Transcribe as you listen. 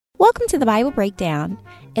Welcome to the Bible Breakdown.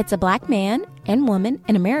 It's a black man and woman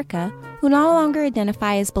in America who no longer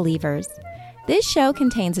identify as believers. This show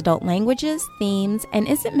contains adult languages, themes, and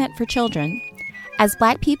isn't meant for children. As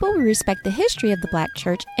black people, we respect the history of the black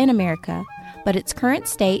church in America, but its current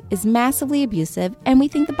state is massively abusive, and we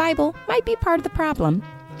think the Bible might be part of the problem.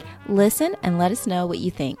 Listen and let us know what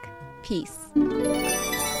you think. Peace.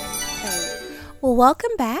 Well, welcome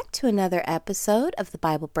back to another episode of the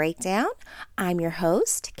Bible Breakdown. I'm your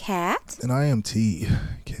host, Kat. And I am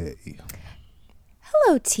TK.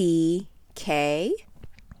 Hello, TK.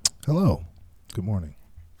 Hello. Good morning.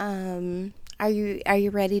 Are you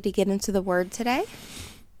ready to get into the word today?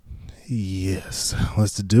 Yes.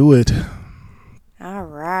 Let's do it. All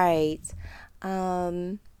right.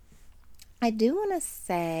 I do want to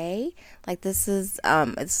say, this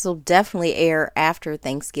will definitely air after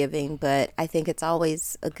Thanksgiving, but I think it's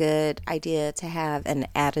always a good idea to have an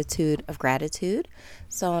attitude of gratitude.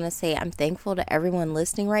 So I want to say I'm thankful to everyone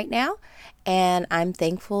listening right now, and I'm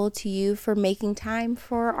thankful to you for making time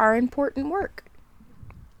for our important work.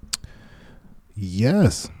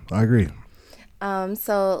 Yes, I agree.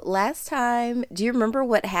 So last time, do you remember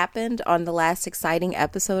what happened on the last exciting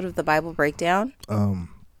episode of the Bible Breakdown?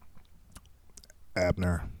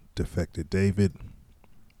 Abner defected David.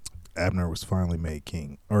 Abner was finally made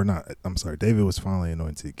king. David was finally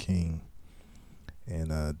anointed king.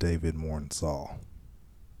 And David mourned Saul.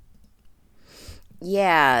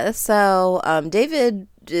 Yeah, so David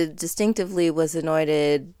distinctively was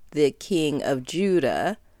anointed the king of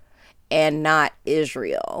Judah and not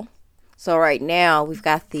Israel. So right now we've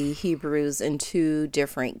got the Hebrews in two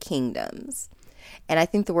different kingdoms. And I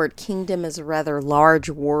think the word kingdom is a rather large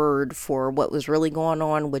word for what was really going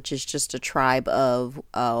on, which is just a tribe of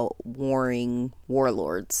warring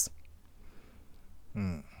warlords.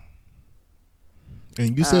 And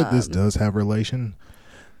you said this does have relation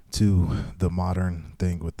to the modern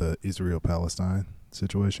thing with the Israel-Palestine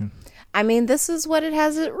situation? I mean, this is what it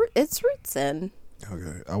has its roots in.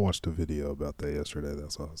 Okay. I watched a video about that yesterday.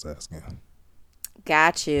 That's what I was asking.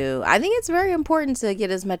 Got you. I think it's very important to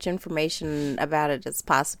get as much information about it as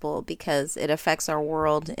possible because it affects our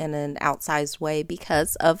world in an outsized way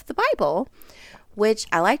because of the Bible, which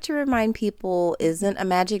I like to remind people isn't a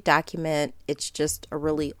magic document. It's just a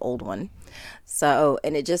really old one. So,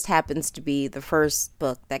 and it just happens to be the first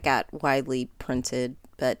book that got widely printed,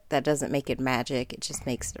 but that doesn't make it magic. It just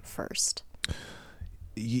makes it first.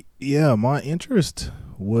 Yeah, my interest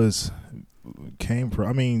came from,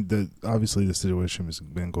 obviously the situation has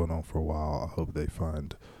been going on for a while. I hope they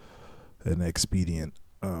find an expedient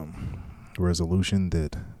resolution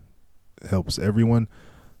that helps everyone.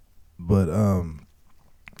 But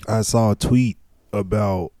I saw a tweet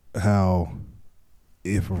about how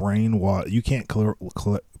if rainwater, you can't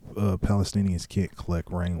Palestinians can't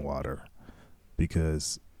collect rainwater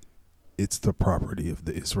because it's the property of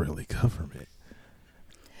the Israeli government.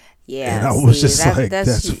 Yeah, and I was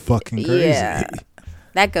that's fucking crazy. Yeah,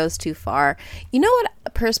 that goes too far. You know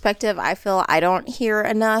what perspective I feel I don't hear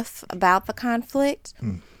enough about the conflict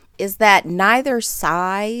is that neither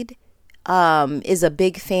side is a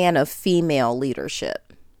big fan of female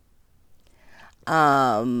leadership.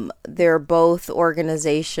 They're both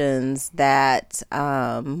organizations that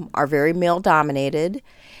are very male dominated.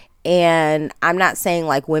 And I'm not saying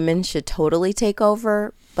women should totally take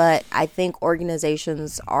over, but I think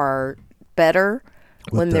organizations are better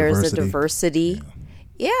when there's a diversity.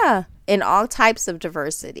 Yeah, in all types of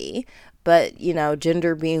diversity. But,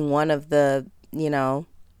 gender being one of the,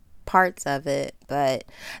 parts of it. But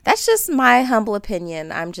that's just my humble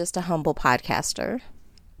opinion. I'm just a humble podcaster.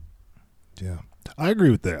 Yeah, I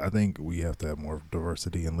agree with that. I think we have to have more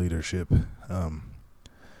diversity in leadership. I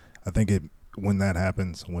think when that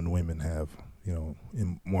happens, when women have,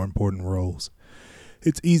 in more important roles,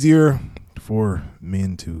 it's easier for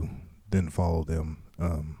men to then follow them,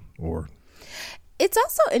 It's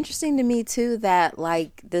also interesting to me, too, that,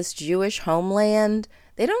 this Jewish homeland,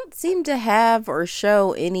 they don't seem to have or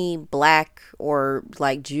show any black or,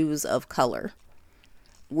 Jews of color,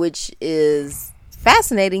 which is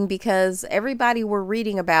fascinating because everybody we're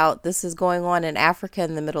reading about, this is going on in Africa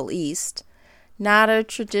and the Middle East, not a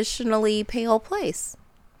traditionally pale place.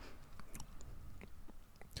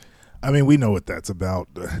 We know what that's about.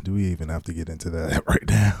 Do we even have to get into that right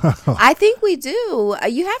now? I think we do.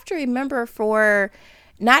 You have to remember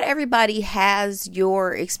not everybody has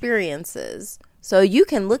your experiences. So you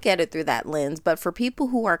can look at it through that lens. But for people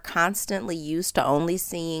who are constantly used to only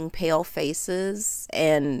seeing pale faces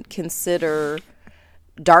and consider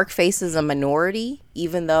dark faces a minority,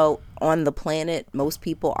 even though on the planet most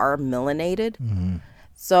people are melanated.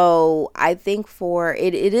 So I think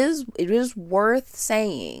it is worth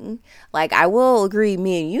saying, like, I will agree,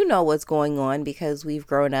 me and you know what's going on because we've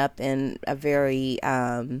grown up in a very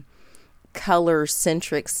color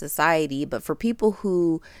centric society. But for people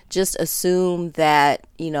who just assume that,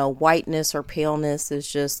 whiteness or paleness is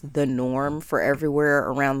just the norm for everywhere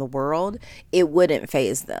around the world, it wouldn't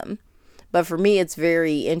faze them. But for me, it's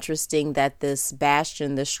very interesting that this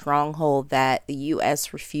bastion, this stronghold that the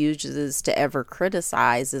U.S. refuses to ever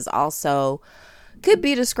criticize is also could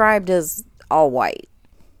be described as all white.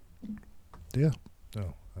 Yeah.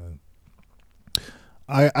 No.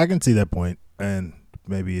 I can see that point, and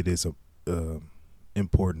maybe it is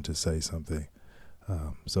important to say something.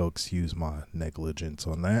 So excuse my negligence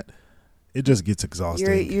on that. It just gets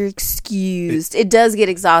exhausting. You're excused. It does get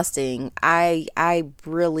exhausting. I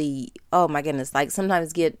really, oh my goodness, like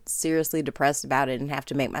sometimes get seriously depressed about it and have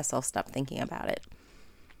to make myself stop thinking about it.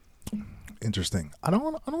 Interesting. I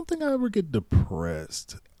don't think I ever get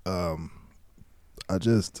depressed. It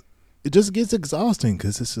just gets exhausting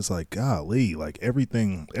because it's just like, golly, like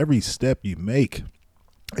every step you make,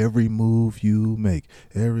 every move you make,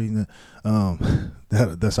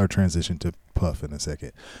 that's our transition to Puff in a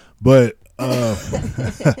second. But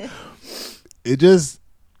it's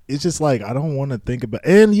just like I don't want to think about.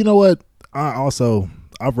 And you know what?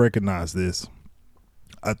 I've recognized this.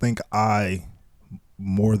 I think I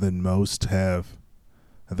more than most have.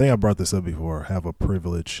 I think I brought this up before. Have a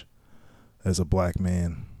privilege as a black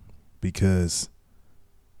man because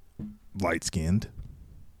light skinned.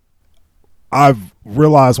 I've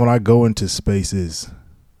realized when I go into spaces,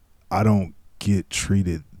 I don't get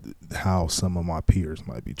treated how some of my peers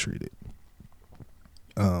might be treated.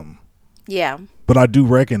 Yeah. But I do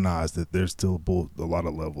recognize that there's still a lot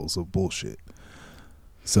of levels of bullshit.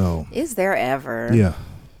 So is there ever? Yeah.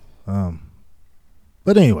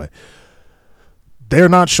 But anyway, they're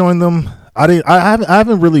not showing them. I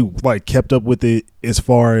haven't really like kept up with it as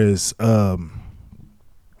far as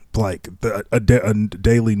like a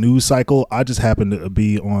daily news cycle. I just happen to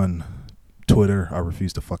be on Twitter. I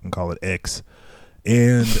refuse to fucking call it X.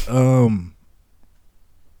 And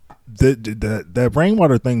that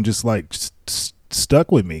rainwater thing just like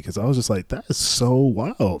stuck with me because I was just like, that is so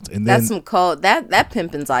wild. And then that's some cold. That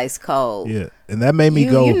pimpin's ice cold. Yeah, and that made me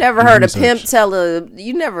go. You never heard a pimp tell a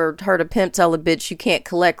bitch you can't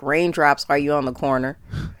collect raindrops while you on the corner.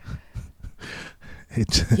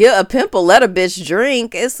 Yeah, a pimp will let a bitch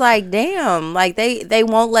drink. It's like, damn, like they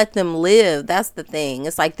won't let them live. That's the thing.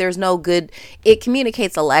 It's like there's no good. It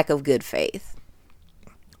communicates a lack of good faith.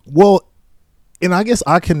 Well, and I guess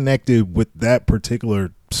I connected with that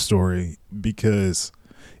particular story because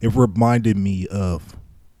it reminded me of,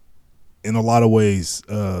 in a lot of ways,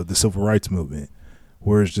 the civil rights movement,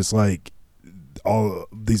 where it's just like all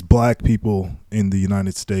these black people in the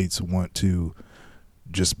United States want to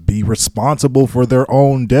just be responsible for their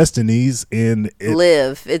own destinies and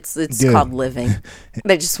live. It's called living.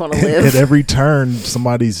 They just want to live. At every turn,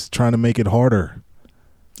 somebody's trying to make it harder.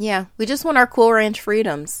 Yeah, we just want our Cool Ranch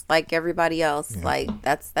freedoms like everybody else. Yeah. Like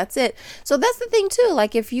that's it. So that's the thing too.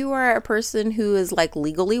 Like if you are a person who is like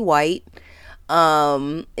legally white,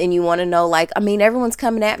 and you want to know, like, I mean, everyone's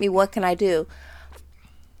coming at me. What can I do?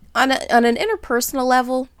 On an interpersonal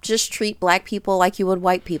level, just treat black people like you would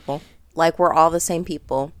white people. Like we're all the same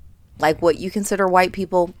people. Like what you consider white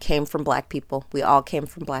people came from black people. We all came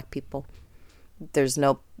from black people. There's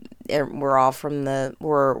no, we're all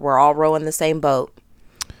we're all rowing the same boat.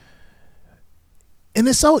 And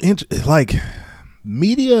it's so interesting, like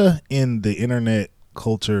media in the internet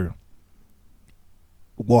culture.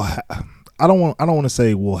 Well, I don't want to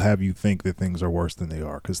say will have you think that things are worse than they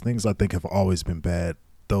are, because things I think have always been bad.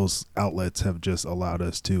 Those outlets have just allowed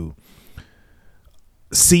us to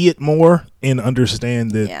see it more and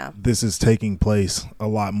understand that this is taking place a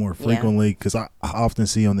lot more frequently, because I often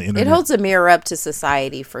see on the internet. It holds a mirror up to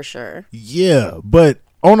society for sure. Yeah, but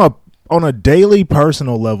on a daily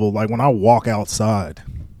personal level, like when I walk outside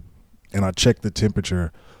and I check the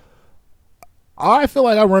temperature, I feel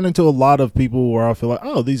like I run into a lot of people where I feel like,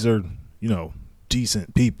 oh, these are,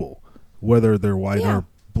 decent people, whether they're white or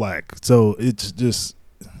black. So it's just.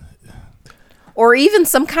 Or even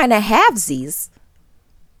some kind of halvesies.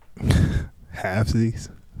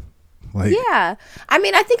 Halvesies? Like, yeah. I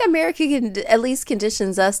mean, I think America at least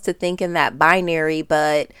conditions us to think in that binary,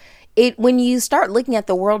 but when you start looking at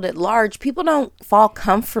the world at large, people don't fall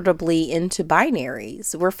comfortably into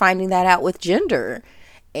binaries. We're finding that out with gender.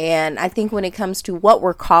 And I think when it comes to what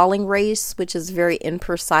we're calling race, which is a very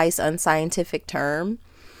imprecise, unscientific term,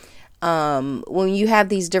 when you have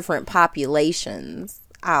these different populations,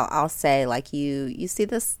 I'll say, like, you see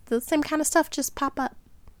the same kind of stuff just pop up.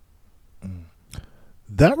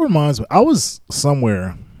 That reminds me. I was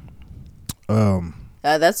somewhere.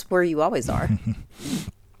 That's where you always are.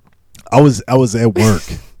 I was at work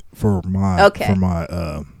for my Okay.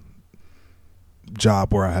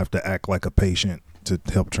 job where I have to act like a patient to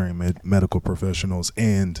help train medical professionals,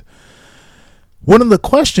 and one of the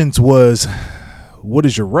questions was, "What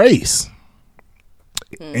is your race?"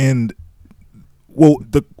 And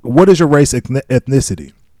what is your race,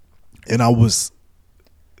 ethnicity? And I was,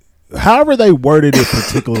 however they worded it,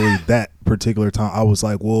 particularly that particular time, I was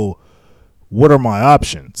like, "Well, what are my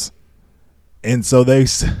options?" And so he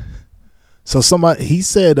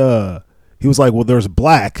said, he was like, "Well, there's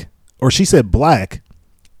black," or she said black,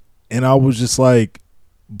 and I was just like,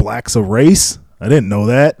 "Black's a race? I didn't know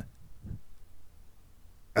that."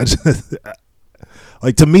 I just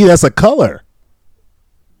like, to me, that's a color.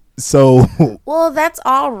 So, Well, that's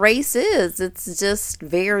all race is. It's just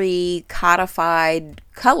very codified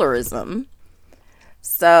colorism.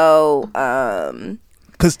 So,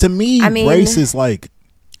 because to me, I mean, race is like,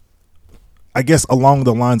 I guess, along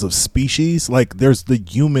the lines of species. Like, there's the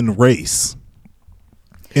human race,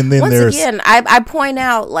 and then once there's again, I point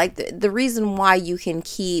out, like, the reason why you can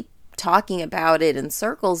keep talking about it in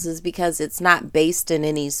circles is because it's not based in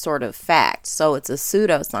any sort of fact. So it's a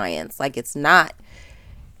pseudoscience. Like, it's not,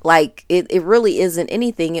 like, it really isn't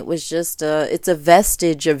anything. It was just it's a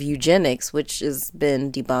vestige of eugenics, which has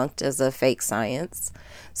been debunked as a fake science.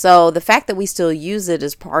 So the fact that we still use it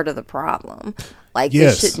is part of the problem. Like,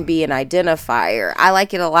 Yes. this shouldn't be an identifier. I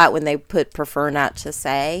like it a lot when they put prefer not to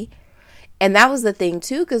say. And that was the thing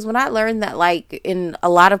too, because when I learned that, like, in a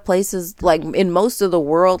lot of places, like in most of the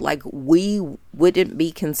world, like, we wouldn't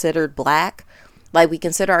be considered black. Like, we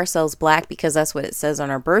consider ourselves black because that's what it says on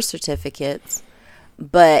our birth certificates.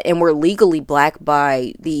 And we're legally black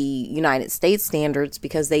by the United States standards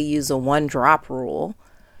because they use a 1-drop rule,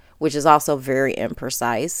 which is also very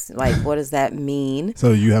imprecise. Like, what does that mean?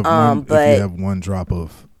 so you have one, but if you have one drop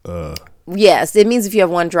of yes, it means if you have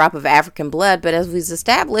 1 drop of African blood, but as we've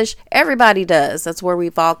established, everybody does. That's where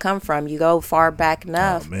we've all come from. You go far back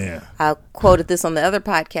enough. Oh, man. I quoted this on the other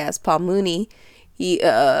podcast. Paul Mooney, he's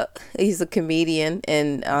a comedian,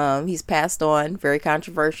 and he's passed on, very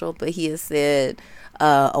controversial, but he has said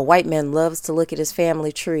a white man loves to look at his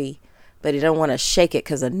family tree, but he don't want to shake it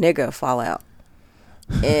because a nigga fall out.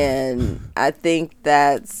 And I think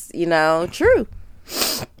that's, true.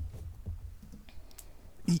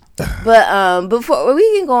 But before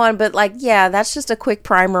we can go on, but like, yeah, that's just a quick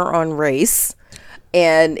primer on race,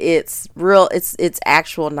 and it's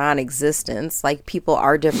actual non-existence. Like, people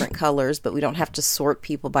are different colors, but we don't have to sort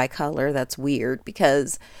people by color. That's weird,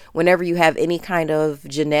 because whenever you have any kind of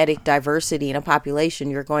genetic diversity in a population,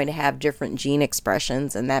 you're going to have different gene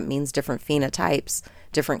expressions, and that means different phenotypes,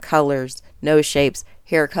 different colors, nose shapes,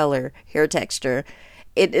 hair color, hair texture.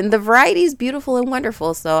 And the variety is beautiful and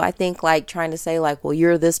wonderful. So I think, like, trying to say, like, well,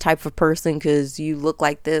 you're this type of person because you look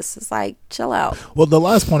like this, it's like, chill out. Well, the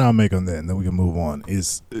last point I'll make on that, and then we can move on,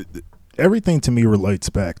 is everything to me relates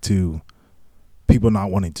back to people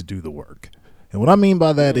not wanting to do the work. And what I mean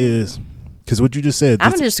by that is, because what you just said, I'm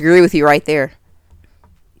going to disagree with you right there.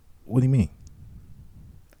 What do you mean?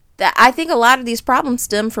 That I think a lot of these problems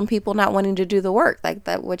stem from people not wanting to do the work, like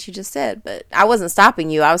that, what you just said. But I wasn't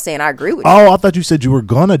stopping you. I was saying I agree with you. Oh, I thought you said you were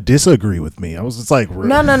gonna disagree with me. I was just like,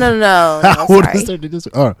 No. What is there to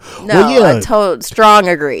disagree? All right. No, Well, yeah. I strong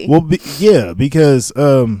agree. Well, because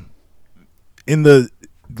in the,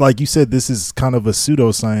 like you said, this is kind of a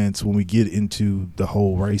pseudoscience when we get into the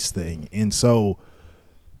whole race thing, and so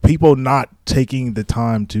people not taking the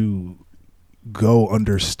time to go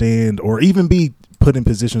understand or even be put in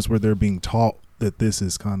positions where they're being taught that this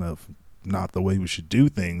is kind of not the way we should do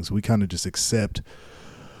things. We kind of just accept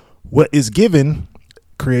what is given,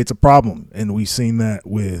 creates a problem. And we've seen that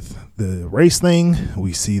with the race thing.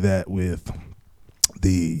 We see that with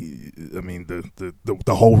the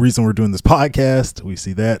whole reason we're doing this podcast. We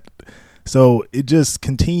see that. So it just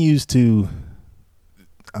continues to,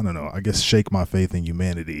 I don't know, I guess shake my faith in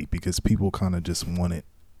humanity, because people kind of just want it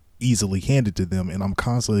easily handed to them. And I'm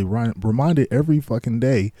constantly reminded every fucking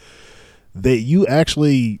day that you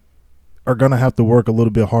actually are going to have to work a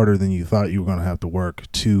little bit harder than you thought you were going to have to work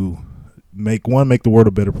to make the world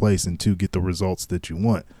a better place, and to get the results that you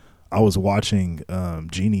want. I was watching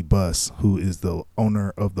Jeannie Buss, who is the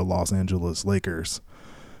owner of the Los Angeles Lakers,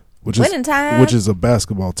 which is a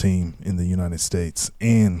basketball team in the United States.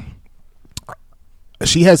 And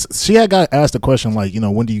she had got asked a question like,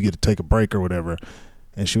 when do you get to take a break or whatever?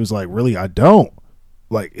 And she was like, really, I don't.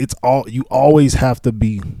 Like, you always have to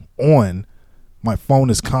be on. My phone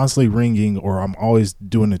is constantly ringing, or I'm always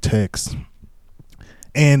doing a text.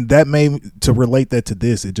 And that to relate that to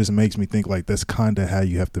this, it just makes me think like that's kind of how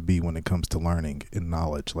you have to be when it comes to learning and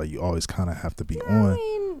knowledge. Like you always kind of have to be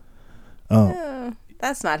on.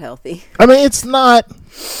 That's not healthy. I mean, it's not.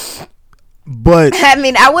 But I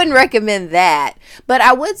mean, I wouldn't recommend that. But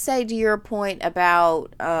I would say to your point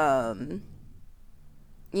about,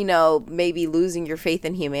 maybe losing your faith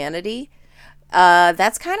in humanity.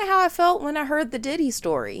 That's kind of how I felt when I heard the Diddy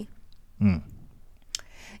story.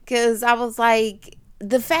 Because I was like,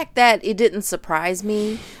 the fact that it didn't surprise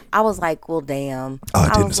me, I was like, well, damn. Oh,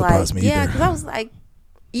 it didn't surprise me either. Yeah, because I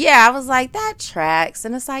was like, that tracks.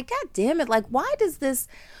 And it's like, God damn it. Like, why does this,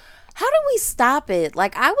 how do we stop it?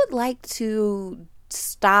 Like, I would like to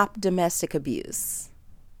stop domestic abuse.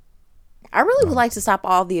 I really would like to stop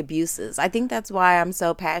all the abuses. I think that's why I'm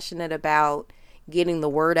so passionate about getting the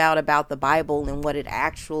word out about the Bible and what it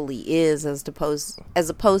actually is as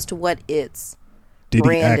opposed to what it's Did he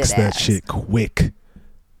branded ask that as. shit quick?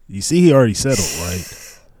 You see, he already settled,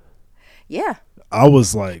 right? Yeah. I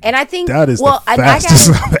was like, and I think that is the fastest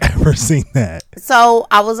I've ever seen that. So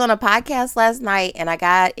I was on a podcast last night and I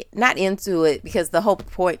got not into it because the whole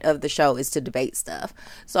point of the show is to debate stuff.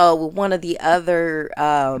 So one of the other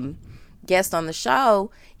guests on the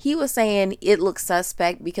show, he was saying it looked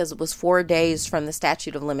suspect because it was 4 days from the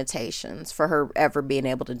statute of limitations for her ever being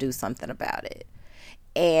able to do something about it.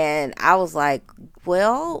 And I was like,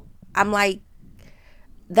 well, I'm like,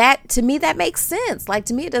 that to me, that makes sense. Like,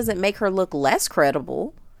 to me, it doesn't make her look less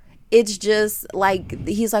credible. It's just like,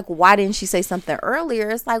 he's like, why didn't she say something earlier?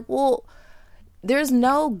 It's like, well, there's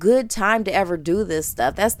no good time to ever do this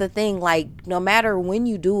stuff. That's the thing. Like, no matter when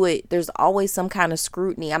you do it, there's always some kind of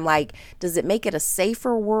scrutiny. I'm like, does it make it a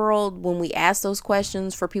safer world when we ask those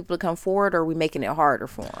questions for people to come forward, or are we making it harder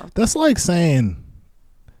for them? That's like saying,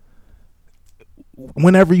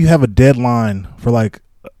 whenever you have a deadline for like,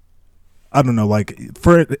 I don't know, like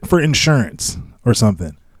for insurance or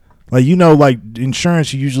something, like, like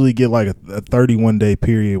insurance, you usually get like a 31-day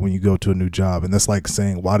period when you go to a new job. And that's like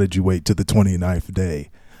saying, why did you wait to the 29th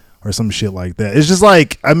day or some shit like that? It's just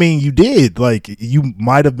like, I mean, you did, like, you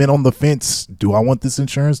might have been on the fence. Do I want this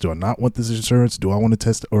insurance? Do I not want this insurance? Do I want to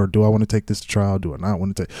test, or do I want to take this to trial? Do I not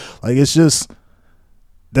want to take, like, it's just,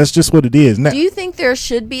 that's just what it is. Now, do you think there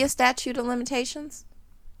should be a statute of limitations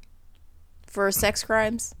for sex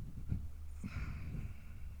crimes?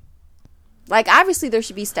 Like, obviously there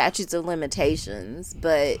should be statutes of limitations,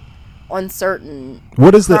 but on certain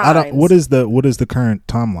what is crimes, what is the current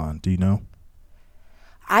timeline? Do you know?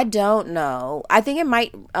 I don't know. I think it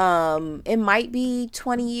might be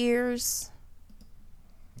 20 years.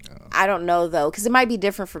 I don't know though, because it might be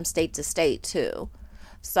different from state to state too.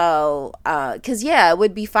 So, because it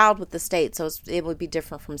would be filed with the state, so it would be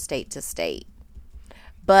different from state to state.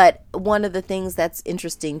 But one of the things that's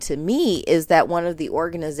interesting to me is that one of the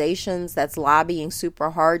organizations that's lobbying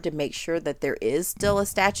super hard to make sure that there is still a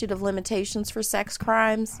statute of limitations for sex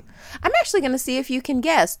crimes. I'm actually going to see if you can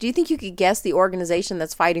guess. Do you think you could guess the organization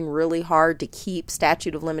that's fighting really hard to keep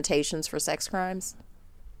statute of limitations for sex crimes?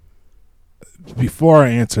 Before I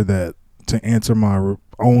answer that, to answer my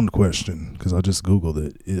own question, because I just Googled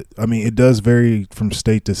it. It does vary from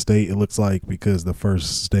state to state. It looks like, because the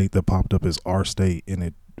first state that popped up is our state,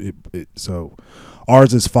 and so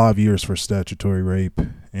ours is 5 years for statutory rape,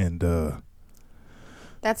 and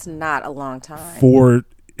that's not a long time.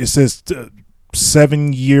 It says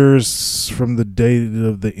 7 years from the date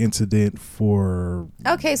of the incident for.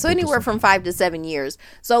 Okay, so anywhere from 5 to 7 years.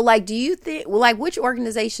 So, like, do you think, like, which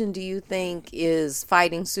organization do you think is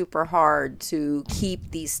fighting super hard to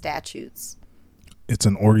keep these statutes? It's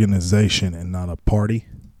an organization and not a party.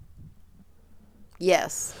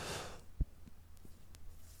 Yes.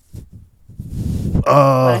 When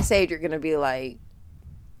I say it, you're going to be like,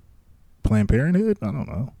 Planned Parenthood? I don't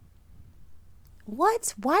know.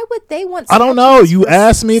 What? Why would they want? I don't know. You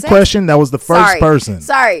asked me a question. That was the first person.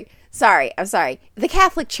 Sorry. I'm sorry. The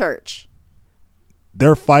Catholic Church.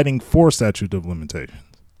 They're fighting for statute of limitations.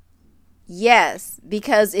 Yes,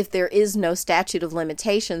 because if there is no statute of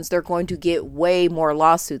limitations, they're going to get way more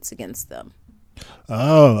lawsuits against them.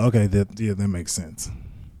 Oh, okay. That makes sense.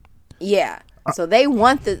 Yeah. So they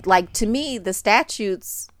want to me, the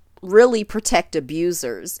statutes really protect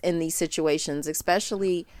abusers in these situations,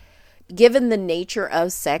 especially given the nature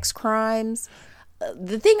of sex crimes.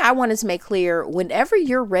 The thing I wanted to make clear, whenever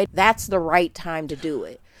you're ready, that's the right time to do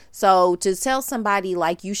it. So to tell somebody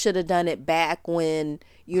like you should have done it back when,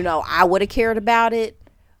 I would have cared about it,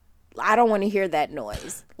 I don't want to hear that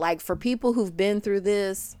noise. Like, for people who've been through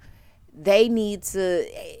this, they need to,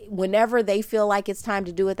 whenever they feel like it's time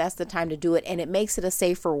to do it, that's the time to do it. And it makes it a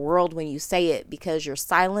safer world when you say it, because your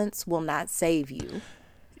silence will not save you.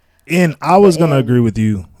 And I was going to agree with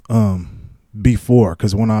you before,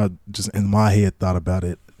 because when I just in my head thought about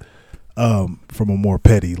it from a more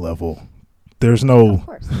petty level, there's no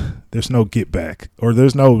get back, or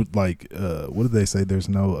there's no like what did they say? There's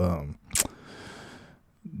no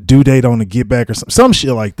due date on the get back or some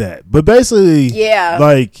shit like that. But basically, yeah,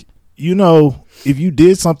 like, you know, if you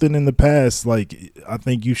did something in the past, like, I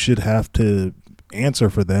think you should have to answer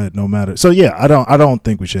for that, no matter. So yeah, I don't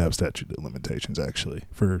think we should have statute of limitations actually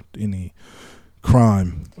for any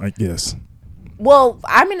crime, I guess. Well,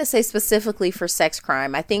 I'm going to say specifically for sex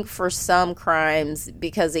crime. I think for some crimes,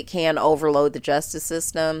 because it can overload the justice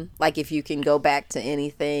system, like if you can go back to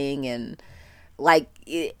anything, and like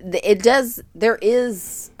it does, there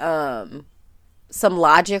is some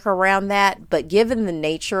logic around that. But given the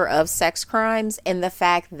nature of sex crimes and the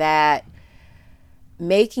fact that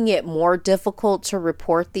making it more difficult to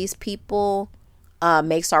report these people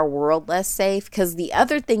makes our world less safe, because the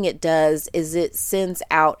other thing it does is it sends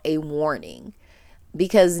out a warning.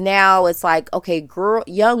 Because now it's like, okay,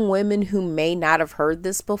 young women who may not have heard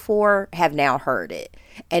this before have now heard it.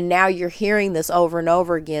 And now you're hearing this over and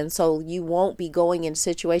over again. So you won't be going in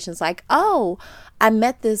situations like, oh, I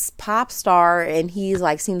met this pop star and he's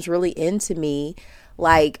like, seems really into me.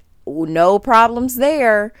 Like, no problems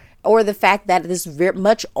there. Or the fact that this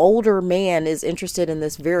much older man is interested in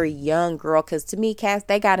this very young girl. Because to me, Cass,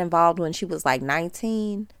 they got involved when she was like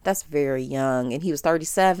 19. That's very young. And he was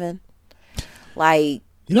 37. Like,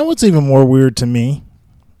 you know what's even more weird to me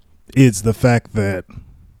is the fact that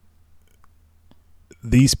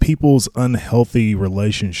these people's unhealthy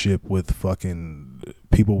relationship with fucking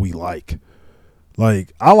people we like.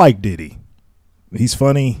 Like, I like Diddy. He's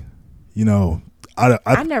funny, you know.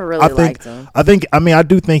 I never really liked him. I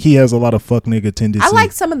do think he has a lot of fuck nigga tendencies. I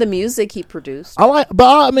like some of the music he produced.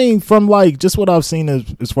 From like just what I've seen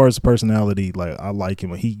as far as personality, like, I like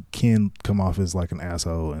him. He can come off as like an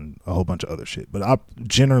asshole and a whole bunch of other shit. But I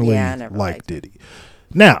generally like Diddy.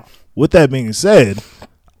 Now, with that being said,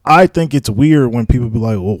 I think it's weird when people be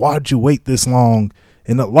like, well, why'd you wait this long?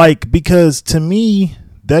 And like, because to me,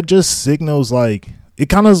 that just signals like, it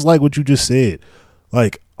kind of is like what you just said.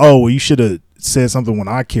 Like, oh, well, you should have said something when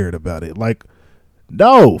I cared about it. Like,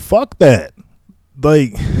 no, fuck that.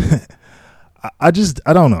 Like, I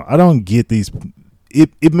don't know. I don't get these.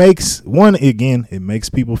 It makes it makes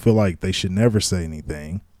people feel like they should never say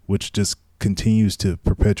anything, which just continues to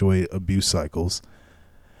perpetuate abuse cycles.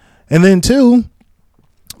 And then two,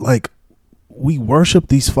 like, we worship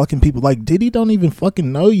these fucking people. Like, Diddy don't even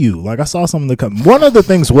fucking know you. Like, I saw some of the one of the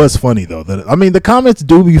things was funny though. The comments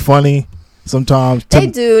do be funny. Sometimes they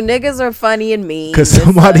do. Niggas are funny and mean. Because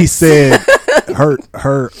somebody said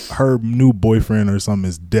her new boyfriend or something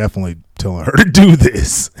is definitely telling her to do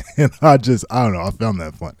this, and I don't know. I found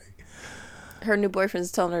that funny. Her new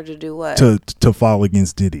boyfriend's telling her to do what? To file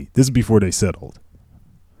against Diddy. This is before they settled.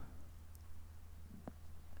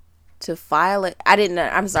 To file it, I didn't know.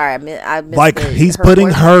 I'm sorry, I missed. Like, he's putting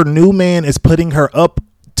her new man is putting her up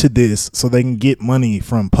to this so they can get money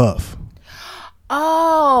from Puff.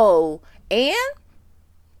 Oh. And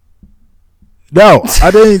no,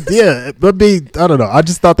 I didn't. Yeah, but I don't know. I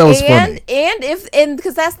just thought that was funny. And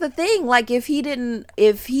because that's the thing. Like, if he didn't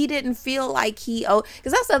feel like because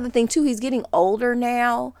that's the other thing too. He's getting older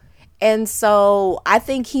now, and so I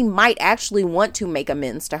think he might actually want to make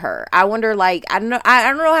amends to her. I wonder. Like, I don't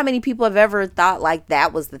know how many people have ever thought like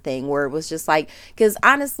that was the thing, where it was just like, because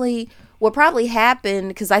honestly, what probably happened,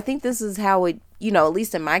 because I think this is how it. You know, at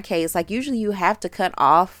least in my case, like, usually you have to cut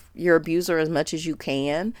off your abuser as much as you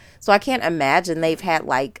can. So I can't imagine they've had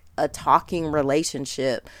like a talking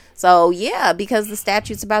relationship. So yeah, because the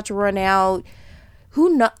statute's about to run out.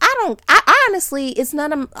 Who know? I honestly, it's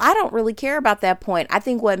none of. I don't really care about that point. I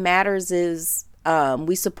think what matters is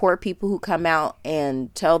we support people who come out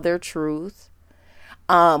and tell their truth.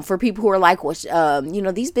 For people who are like, well,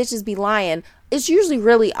 these bitches be lying. It's usually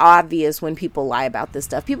really obvious when people lie about this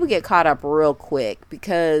stuff. People get caught up real quick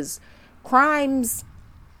because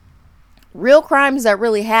real crimes that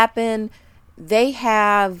really happen, they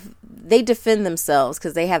defend themselves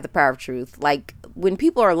because they have the power of truth. Like, when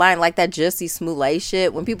people are lying, like that Jussie Smollett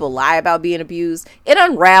shit, when people lie about being abused, it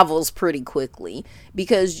unravels pretty quickly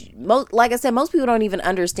because, like I said, most people don't even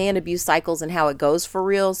understand abuse cycles and how it goes for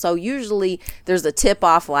real. So usually there's a tip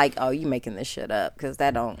off like, oh, you making this shit up, because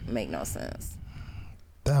that don't make no sense.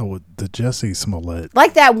 The Jussie Smollett,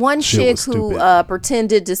 like that one chick who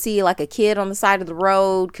pretended to see like a kid on the side of the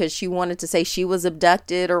road because she wanted to say she was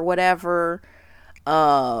abducted or whatever.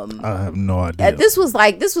 I have no idea. This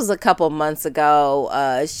was a couple months ago.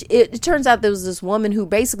 It turns out there was this woman who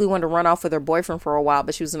basically wanted to run off with her boyfriend for a while,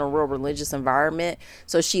 but she was in a real religious environment.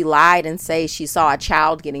 So she lied and say she saw a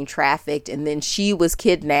child getting trafficked, and then she was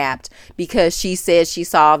kidnapped because she said she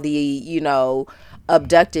saw the,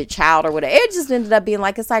 abducted child or whatever. It just ended up being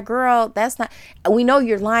like, it's like, girl, that's not, we know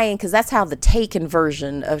you're lying, because that's how the taken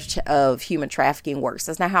version of human trafficking works.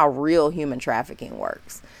 That's not how real human trafficking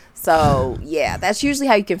works. So yeah, that's usually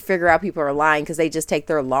how you can figure out people are lying, because they just take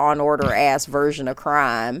their Law and Order ass version of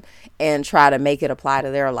crime and try to make it apply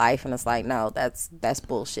to their life, and it's like, no, that's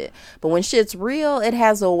bullshit. But when shit's real, it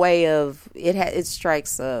has a way of it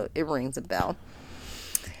rings a bell.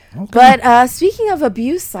 Okay. But speaking of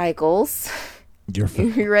abuse cycles,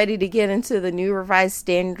 you ready to get into the new revised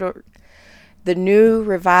standard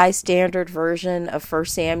version of 1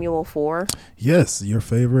 Samuel 4? Yes, your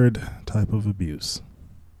favorite type of abuse.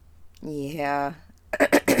 Yeah.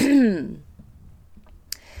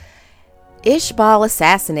 Ishbal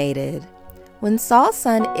assassinated. When Saul's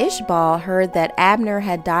son Ishbal heard that Abner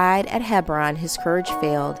had died at Hebron, his courage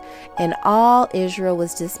failed, and all Israel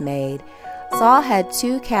was dismayed. Saul had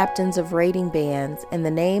 2 captains of raiding bands, and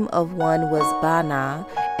the name of one was Baanah,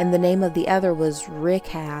 and the name of the other was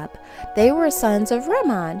Rechab. They were sons of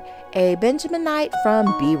Rimmon, a Benjaminite from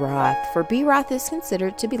Beeroth, for Beeroth is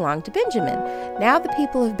considered to belong to Benjamin. Now the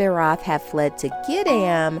people of Beeroth have fled to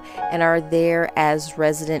Gideam and are there as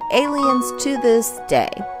resident aliens to this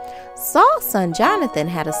day. Saul's son Jonathan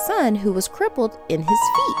had a son who was crippled in his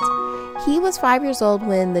feet. He was 5 years old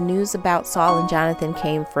when the news about Saul and Jonathan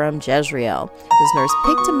came from Jezreel. His nurse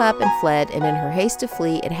picked him up and fled, and in her haste to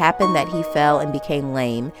flee, it happened that he fell and became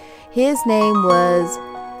lame. His name was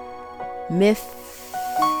Mephibosheth.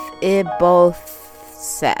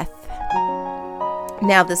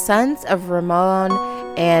 Now the sons of Rimmon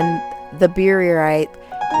and the Beerite,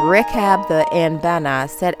 Rechab and Baanah,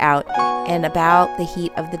 set out, and about the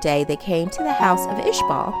heat of the day they came to the house of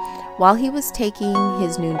Ishbal while he was taking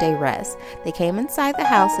his noonday rest. They came inside the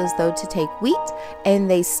house as though to take wheat, and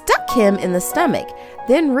they stuck him in the stomach.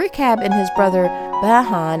 Then Rechab and his brother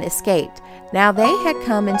Bahan escaped. Now they had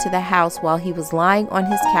come into the house while he was lying on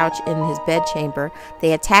his couch in his bedchamber.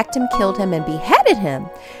 They attacked him, killed him, and beheaded him.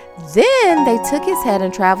 Then they took his head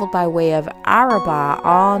and traveled by way of Arabah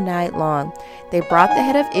all night long. They brought the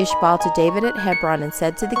head of Ishbal to David at Hebron and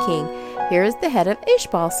said to the king, "Here is the head of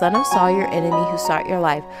Ishbal, son of Saul, your enemy, who sought your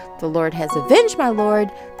life. The Lord has avenged my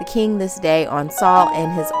lord, the king, this day on Saul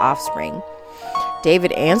and his offspring."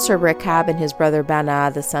 David answered Rechab and his brother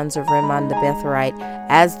Baanah, the sons of Rimmon the Betherite,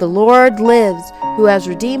 "As the Lord lives, who has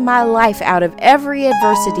redeemed my life out of every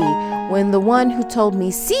adversity, when the one who told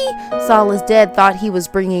me, 'See, Saul is dead,' thought he was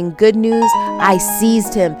bringing good news, I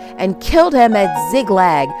seized him and killed him at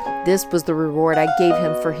Ziklag. This was the reward I gave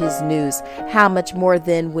him for his news. How much more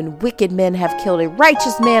then when wicked men have killed a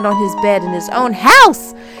righteous man on his bed in his own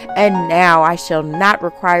house? And now I shall not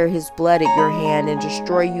require his blood at your hand and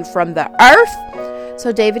destroy you from the earth."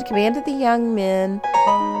 So David commanded the young men,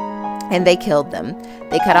 and they killed them.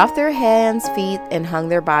 They cut off their hands, feet, and hung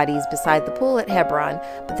their bodies beside the pool at Hebron.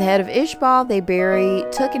 But the head of Ishbal they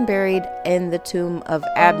took and buried in the tomb of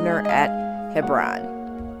Abner at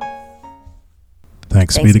Hebron.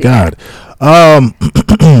 Thanks be to God.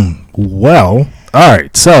 Well, all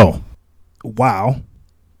right. So, wow.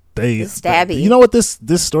 The stabby. You know what this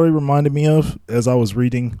story reminded me of as I was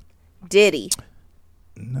reading? Diddy.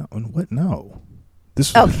 No, what? No.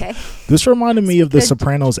 This reminded me of the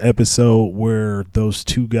Sopranos episode where those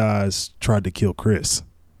 2 guys tried to kill Chris.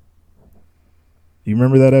 You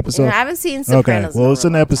remember that episode? I haven't seen Sopranos. Okay, well, it's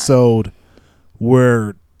an episode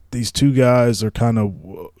where these 2 guys are kind of,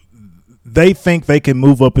 they think they can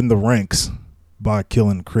move up in the ranks by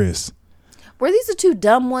killing Chris. Were these the 2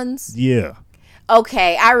 dumb ones? Yeah.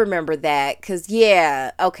 Okay, I remember that because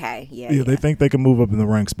yeah. They think they can move up in the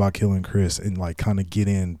ranks by killing Chris and like kind of get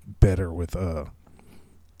in better with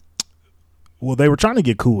Well, they were trying to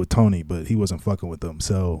get cool with Tony, but he wasn't fucking with them.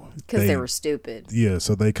 So because they were stupid. Yeah,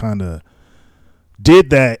 so they kind of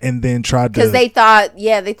did that and then tried to. Because they thought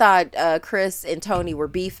Chris and Tony were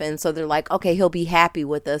beefing, so they're like, okay, he'll be happy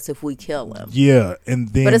with us if we kill him. Yeah, and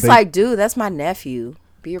then. But it's like, dude, that's my nephew.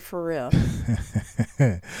 Be for real.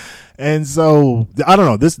 And so I don't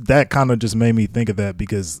know. That kind of just made me think of that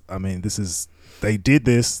because I mean, they did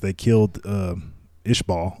this. They killed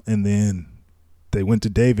Ishbal, and then they went to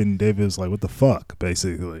David, and David was like, "What the fuck?"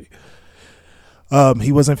 Basically,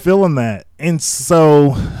 he wasn't feeling that, and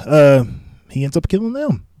so he ends up killing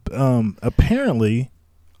them. Apparently,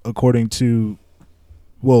 according to,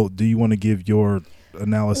 well, do you want to give your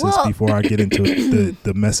analysis before I get into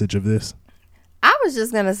the message of this? I was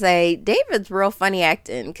just gonna say David's real funny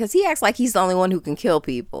acting because he acts like he's the only one who can kill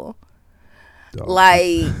people. Oh.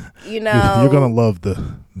 Like, you know, you're gonna love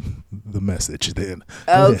the message then.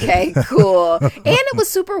 Okay, cool. And it was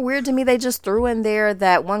super weird to me. They just threw in there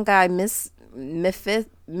that one guy,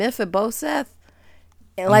 Mephibosheth,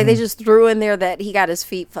 and like they just threw in there that he got his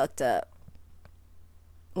feet fucked up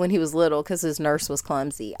when he was little because his nurse was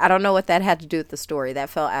clumsy. I don't know what that had to do with the story. That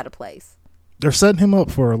felt out of place. They're setting him up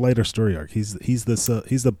for a later story arc. He's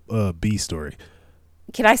the B story.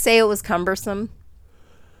 Can I say it was cumbersome?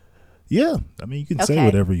 Yeah, I mean you can say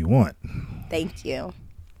whatever you want. Thank you.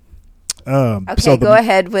 Okay, so go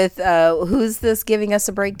ahead with who's this giving us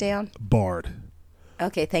a breakdown? Bard.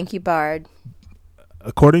 Okay, thank you, Bard.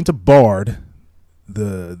 According to Bard,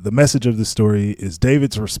 the message of the story is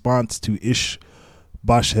David's response to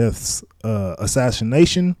Ishbosheth's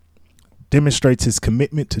assassination demonstrates his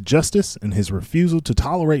commitment to justice and his refusal to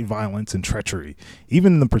tolerate violence and treachery,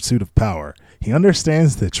 even in the pursuit of power. He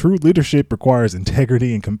understands that true leadership requires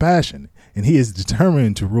integrity and compassion, and he is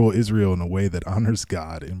determined to rule Israel in a way that honors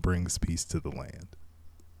God and brings peace to the land.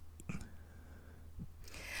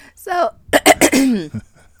 So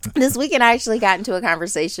this weekend I actually got into a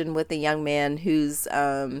conversation with a young man who's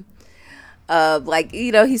like,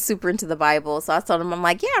 you know, he's super into the Bible. So I told him, I'm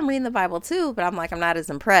like, yeah, I'm reading the Bible too, but I'm like, I'm not as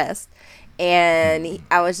impressed. And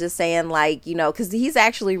I was just saying, like, you know, because he's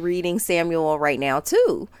actually reading Samuel right now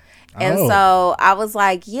too. And so I was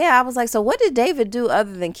like, so what did David do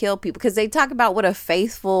other than kill people? Because they talk about what a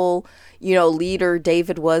faithful, you know, leader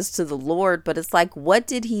David was to the Lord. But it's like, what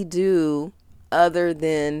did he do other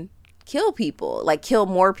than kill people? Like, kill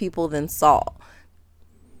more people than Saul.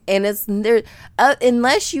 And it's there,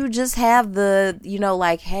 unless you just have the, you know,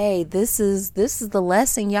 like, hey, this is the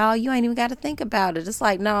lesson, y'all. You ain't even got to think about it. It's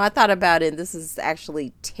like, no, I thought about it. And this is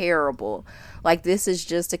actually terrible. Like, this is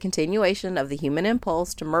just a continuation of the human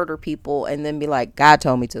impulse to murder people and then be like, God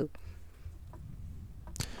told me to.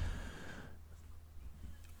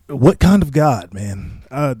 What kind of God, man?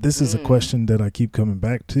 This is a question that I keep coming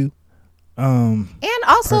back to. And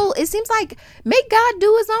also, it seems like make God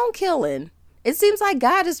do his own killing. It seems like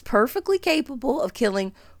God is perfectly capable of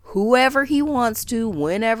killing whoever he wants to,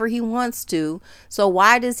 whenever he wants to. So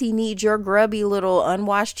why does he need your grubby little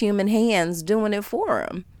unwashed human hands doing it for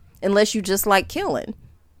him? Unless you just like killing.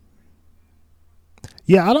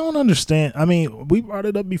 Yeah, I don't understand. I mean, we brought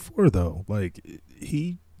it up before, though. Like,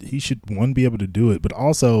 he should, one, be able to do it. But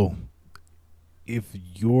also, if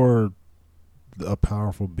you're a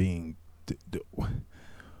powerful being,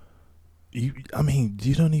 you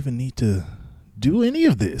don't even need to do any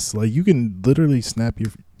of this. Like, you can literally snap your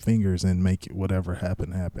fingers and make whatever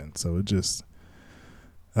happen. So it just,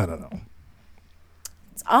 I don't know.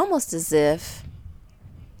 It's almost as if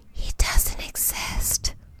he doesn't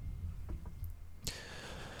exist.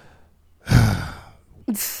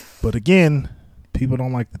 But again, people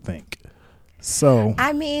don't like to think. So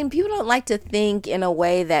I mean, people don't like to think in a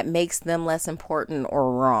way that makes them less important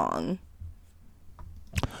or wrong.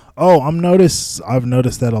 Oh, I've noticed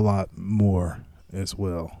that a lot more as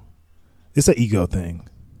well. It's an ego thing.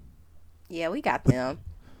 Yeah, we got them.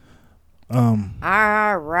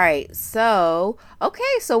 All right. So,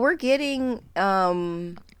 okay, so we're getting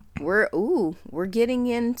we're getting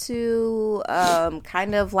into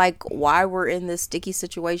kind of like why we're in this sticky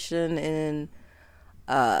situation, and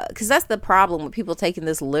because that's the problem with people taking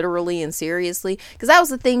this literally and seriously. Because that was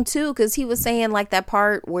the thing too, because he was saying like that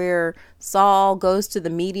part where Saul goes to the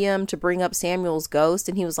medium to bring up Samuel's ghost,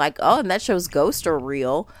 and he was like, oh, and that shows ghosts are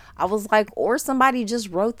real. I was like, or somebody just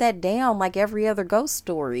wrote that down like every other ghost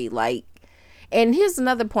story. Like, and here's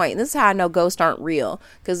another point, and this is how I know ghosts aren't real,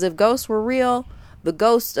 because if ghosts were real, the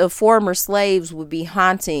ghosts of former slaves would be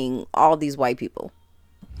haunting all these white people.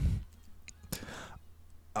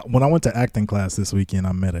 When I went to acting class this weekend,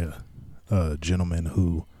 I met a gentleman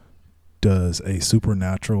who does a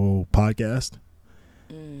supernatural podcast.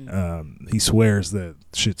 He swears that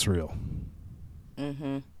shit's real.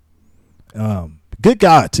 Mm-hmm. Good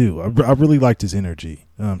guy too. I really liked his energy.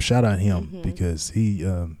 Shout out him because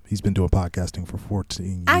he's been doing podcasting for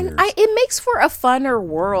 14 years. It makes for a funner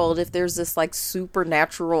world if there's this like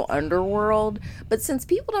supernatural underworld. But since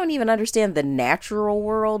people don't even understand the natural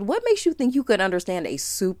world, what makes you think you could understand a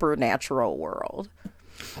supernatural world?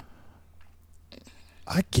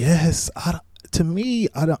 I guess I don't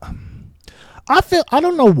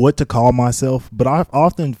know what to call myself, but I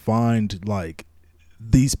often find like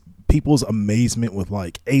these people's amazement with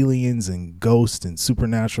like aliens and ghosts and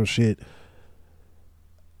supernatural shit.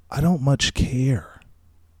 I don't much care.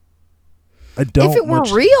 I don't. If it were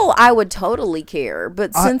real, I would totally care.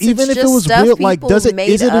 But since even it's if just it was stuff real, people like, made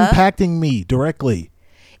is it up, impacting me directly?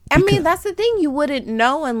 I mean, that's the thing. You wouldn't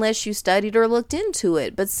know unless you studied or looked into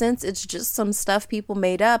it. But since it's just some stuff people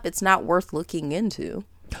made up, it's not worth looking into.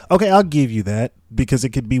 Okay, I'll give you that, because it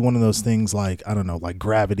could be one of those things like, I don't know, like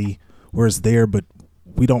gravity, where it's there, but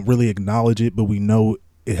we don't really acknowledge it, but we know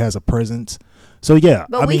it has a presence. So yeah,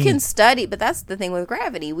 but we can study. But that's the thing with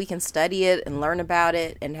gravity. We can study it and learn about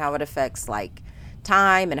it and how it affects like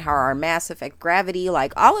time and how our mass affect gravity.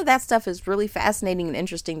 Like all of that stuff is really fascinating and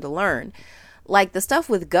interesting to learn. Like the stuff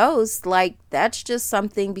with ghosts, like that's just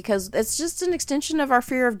something, because it's just an extension of our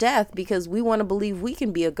fear of death, because we want to believe we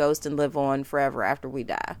can be a ghost and live on forever after we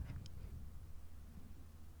die.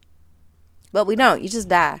 But we don't. You just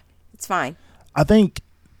die. It's fine. I think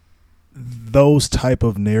those type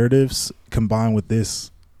of narratives combined with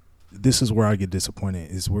this is where I get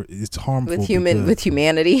disappointed, is where it's harmful with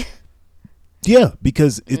humanity. Yeah,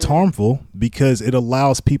 because it's harmful, because it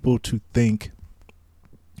allows people to think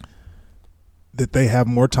that they have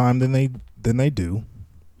more time than they do.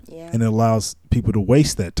 Yeah. And it allows people to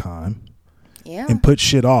waste that time. Yeah. And put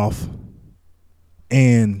shit off.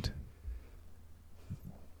 And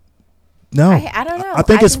no, I don't know. I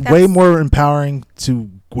think it's way more empowering to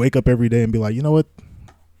wake up every day and be like, you know what?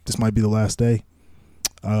 This might be the last day.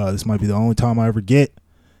 This might be the only time I ever get.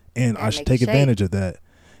 And I should take advantage of that.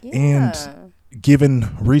 Yeah. And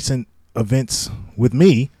given recent events with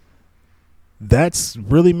me, that's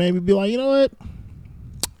really made me be like, you know what?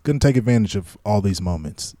 Gonna take advantage of all these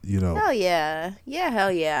moments, you know. Hell yeah. Yeah,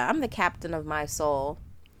 hell yeah. I'm the captain of my soul.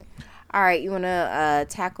 All right, you want to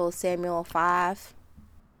tackle Samuel 5?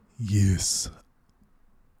 Yes.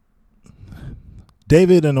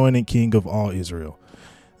 David anointed king of all Israel.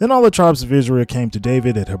 Then all the tribes of Israel came to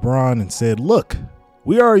David at Hebron and said, look,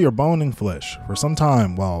 we are your bone and flesh. For some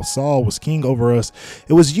time, while Saul was king over us,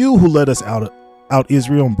 it was you who led us out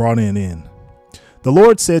Israel and brought it in. The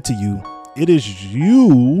Lord said to you, it is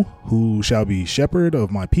you who shall be shepherd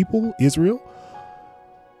of my people, Israel.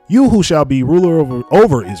 You who shall be ruler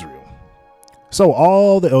over Israel. So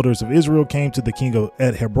all the elders of Israel came to the king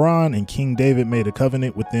at Hebron, and King David made a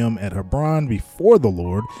covenant with them at Hebron before the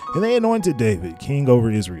Lord, and they anointed David king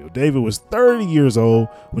over Israel. David was 30 years old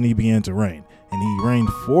when he began to reign, and he reigned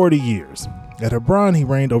 40 years. At Hebron he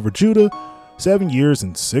reigned over Judah 7 years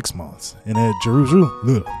and 6 months, and at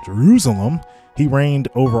Jerusalem he reigned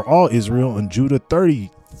over all Israel and Judah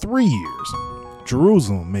 33 years.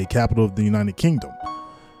 Jerusalem made capital of the United Kingdom.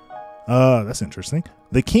 That's interesting.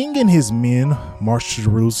 The king and his men marched to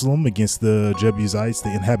Jerusalem against the Jebusites,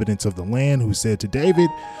 the inhabitants of the land, who said to David,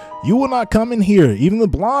 you will not come in here. Even the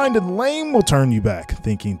blind and lame will turn you back,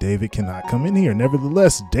 thinking David cannot come in here.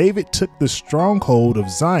 Nevertheless, David took the stronghold of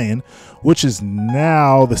Zion, which is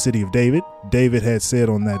now the city of David. David had said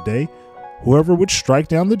on that day, whoever would strike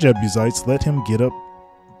down the Jebusites, let him get up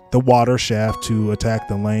the water shaft to attack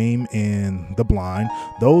the lame and the blind,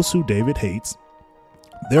 those who David hates.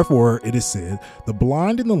 Therefore, it is said, the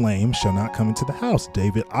blind and the lame shall not come into the house.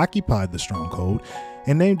 David occupied the stronghold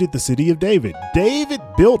and named it the city of David. David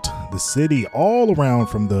built the city all around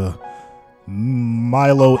from the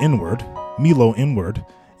Milo inward,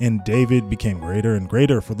 and David became greater and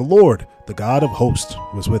greater, for the Lord, the God of hosts,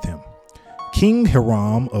 was with him. King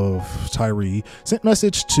Hiram of Tyre sent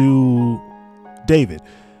message to David,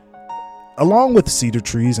 along with cedar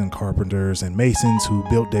trees and carpenters and masons who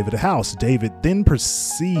built David a house. David then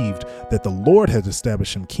perceived that the Lord had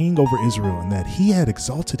established him king over Israel, and that he had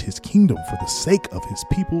exalted his kingdom for the sake of his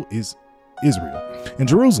people is Israel. In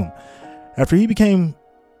Jerusalem, after he came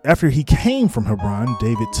from Hebron,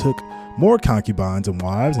 David took more concubines and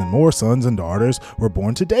wives, and more sons and daughters were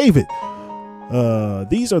born to David.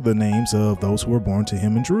 These are the names of those who were born to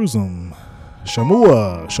him in Jerusalem: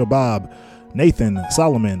 Shammua, Shobab, Nathan,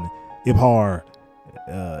 Solomon, Ibhar,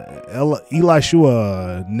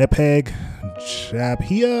 Elishua, Nepeg,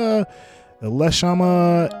 Jabhia,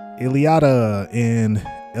 Elishama, Eliada, and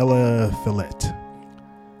Eliphelet.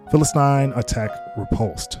 Philistine attack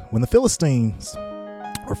repulsed. When the Philistines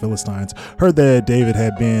heard that David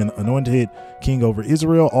had been anointed king over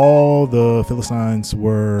Israel, all the Philistines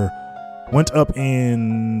went up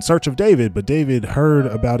in search of David, but David heard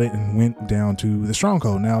about it and went down to the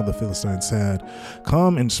stronghold. Now the Philistines had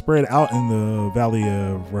come and spread out in the valley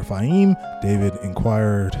of Rephaim. David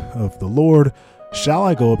inquired of the Lord, shall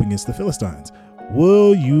I go up against the Philistines?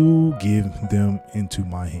 Will you give them into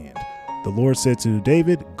my hand? The Lord said to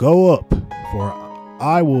David, go up, for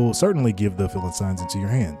I will certainly give the Philistines into your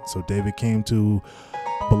hand. So David came to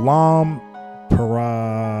Balaam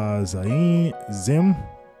Perazim,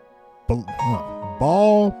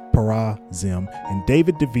 Baal Perazim, and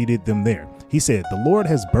David defeated them there. He said, "The Lord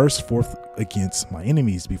has burst forth against my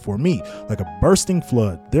enemies before me like a bursting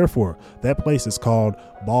flood. Therefore, that place is called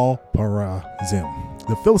Baal Perazim."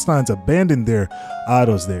 The Philistines abandoned their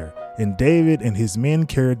idols there, and David and his men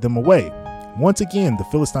carried them away. Once again, the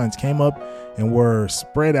Philistines came up and were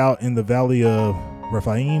spread out in the valley of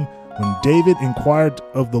Rephaim. When David inquired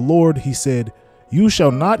of the Lord, he said, "You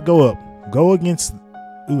shall not go up. Go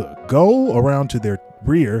around to their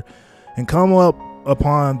rear and come up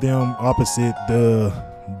upon them opposite the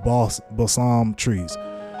balsam trees.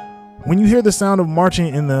 When you hear the sound of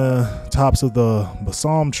marching in the tops of the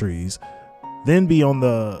balsam trees, then be on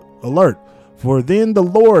the alert, for then the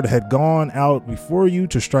Lord had gone out before you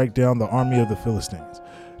to strike down the army of the Philistines."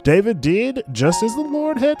 David did just as the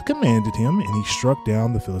Lord had commanded him, and he struck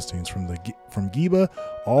down the Philistines from Geba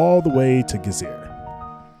all the way to Gezer.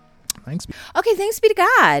 Thanks be to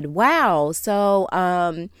God. Wow. So,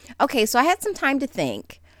 so I had some time to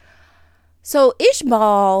think. So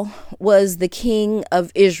Ishbaal was the king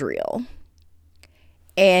of Israel,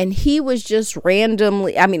 and he was just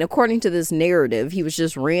randomly, according to this narrative, he was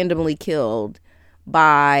just randomly killed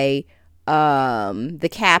by the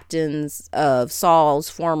captains of Saul's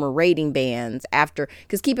former raiding bands after,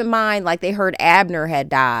 because keep in mind, like, they heard Abner had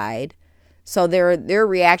died. So their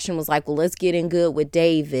reaction was like, well, let's get in good with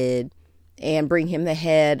David and bring him the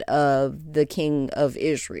head of the king of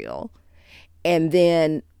Israel. And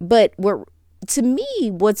then, to me,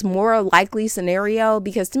 what's more likely scenario,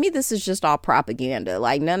 because to me, this is just all propaganda.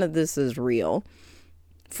 Like, none of this is real.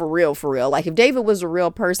 For real. Like, if David was a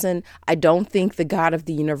real person, I don't think the God of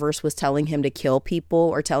the universe was telling him to kill people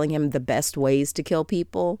or telling him the best ways to kill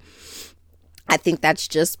people. I think that's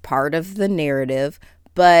just part of the narrative.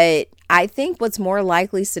 But I think what's more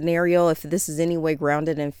likely scenario, if this is any way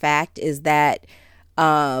grounded in fact, is that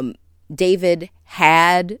David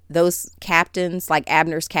had those captains, like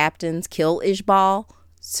Abner's captains, kill Ishbaal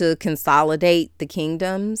to consolidate the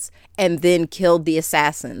kingdoms, and then killed the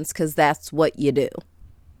assassins, because that's what you do.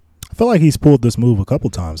 I feel like he's pulled this move a couple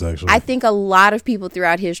times, actually. I think a lot of people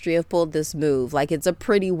throughout history have pulled this move. Like, it's a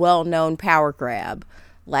pretty well-known power grab.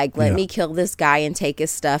 Like, let me kill this guy and take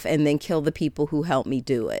his stuff, and then kill the people who helped me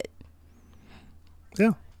do it.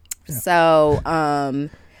 Yeah. So,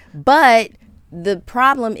 but the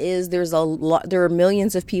problem is there are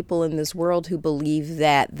millions of people in this world who believe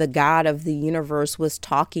that the God of the universe was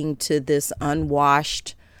talking to this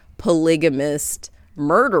unwashed polygamist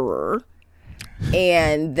murderer,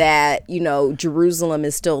 and that, Jerusalem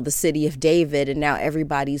is still the city of David, and now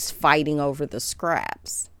everybody's fighting over the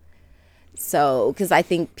scraps. So, because I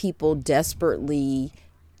think people desperately,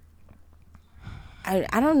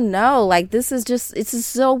 I don't know, like, it's just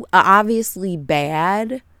so obviously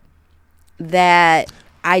bad that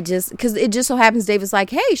because it just so happens David's like,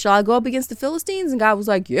 hey, shall I go up against the Philistines? And God was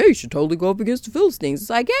like, yeah, you should totally go up against the Philistines. It's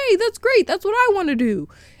like, hey, that's great. That's what I want to do.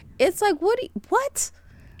 It's like, what?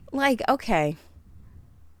 Like, okay.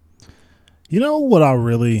 You know what I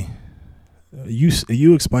really,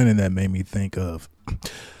 you explaining that made me think of,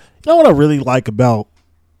 you know what I really like about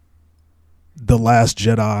The Last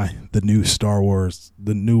Jedi, the new Star Wars,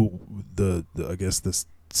 the I guess the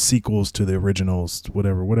sequels to the originals,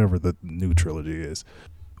 whatever the new trilogy is.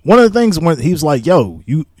 One of the things when he was like, yo,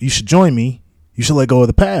 you should join me, you should let go of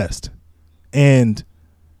the past. And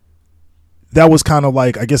that was kind of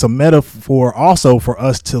like, I guess, a metaphor also for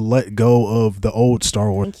us to let go of the old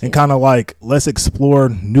Star Wars and kind of like, let's explore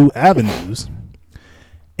new avenues.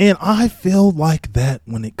 And I feel like that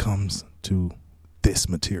when it comes to this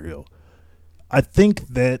material. I think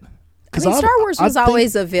that, because Star Wars was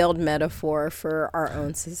always a veiled metaphor for our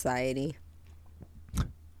own society.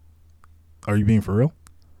 Are you being for real?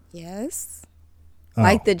 Yes.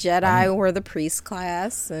 Like the Jedi were the priest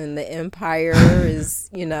class, and the Empire is,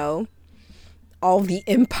 all the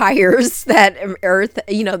empires that Earth,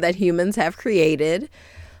 that humans have created.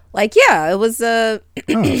 Like, yeah, it was a.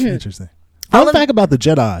 Interesting. Fun fact about the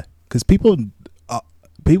Jedi, because people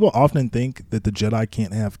often think that the Jedi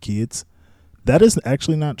can't have kids. That is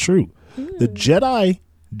actually not true. The Jedi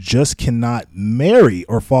just cannot marry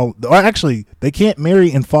or actually, they can't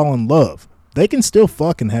marry and fall in love. They can still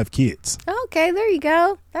fuck and have kids. Okay, there you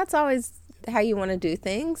go. That's always how you want to do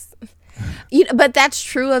things. But that's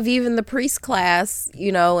true of even the priest class,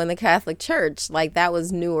 in the Catholic Church. Like, that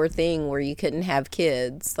was newer thing where you couldn't have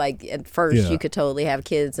kids. Like, at first you could totally have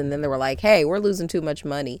kids, and then they were like, hey, we're losing too much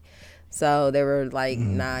money. So they were like,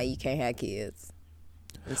 nah, you can't have kids.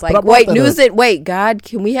 It's like, wait, God,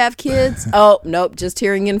 can we have kids? Oh, nope, just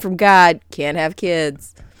hearing in from God, can't have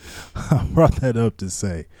kids. I brought that up to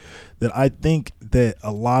say that I think that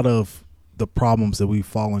a lot of the problems that we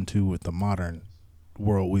fall into with the modern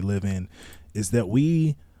world we live in is that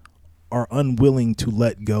we are unwilling to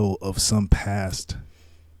let go of some past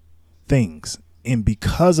things. And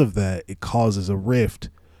because of that, it causes a rift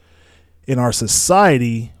in our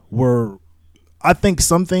society where I think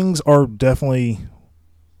some things are definitely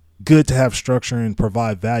good to have structure and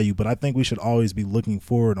provide value, but I think we should always be looking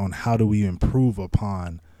forward on how do we improve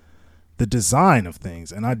upon the design of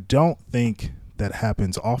things. And I don't think that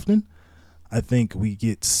happens often. I think we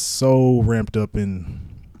get so ramped up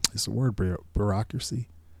in, is the word bureaucracy?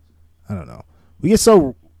 I don't know. We get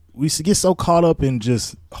so caught up in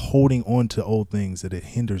just holding on to old things that it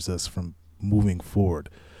hinders us from moving forward.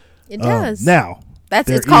 It does. Now,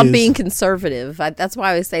 it's called being conservative. That's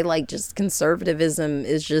why I say like just conservatism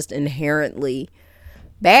is just inherently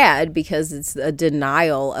bad because it's a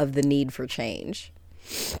denial of the need for change.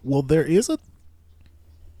 Well, there is a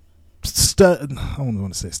I don't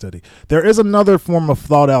want to say study. There is another form of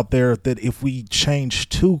thought out there that if we change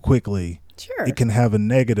too quickly, sure, it can have a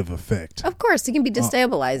negative effect. Of course, it can be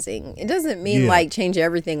destabilizing. It doesn't mean like change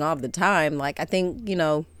everything all the time. Like I think,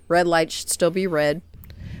 red light should still be red.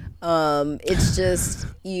 It's just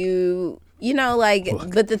but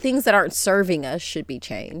the things that aren't serving us should be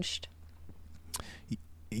changed.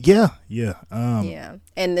 Yeah.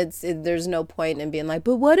 And there's no point in being like,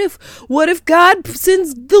 but what if God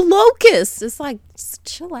sends the locusts? It's like, just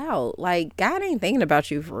chill out. Like God ain't thinking about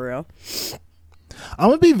you for real. I'm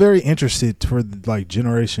gonna be very interested for like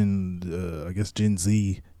generation, I guess Gen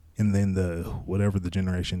Z, and then the whatever the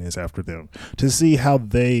generation is after them, to see how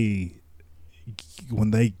they,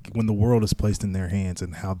 when the world is placed in their hands,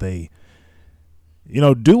 and how they,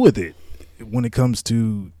 do with it when it comes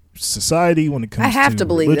to society. When it comes, I have to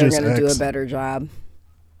believe they're going to do a better job.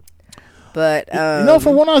 But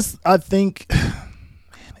for one, I think,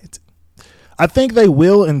 I think they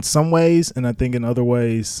will in some ways, and I think in other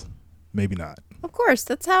ways, maybe not. Of course,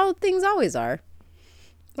 that's how things always are.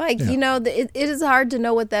 Like, it is hard to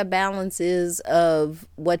know what that balance is of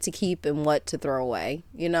what to keep and what to throw away.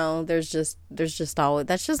 There's just always,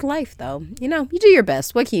 that's just life though. You do your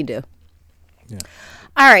best. What can you do? Yeah.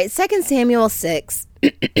 All right. 2 Samuel 6.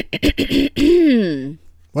 Wait,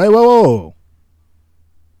 whoa.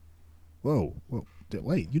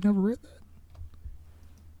 Wait, you never read that?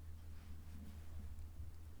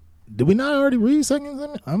 Did we not already read 2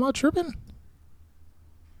 Samuel? Am I tripping?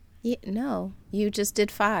 Yeah, no, you just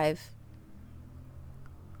did 5.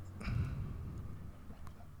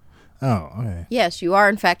 Oh, okay. Yes, you are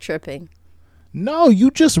in fact tripping. No,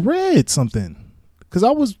 you just read something. Because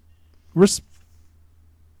I was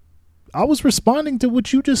responding to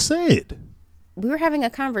what you just said. We were having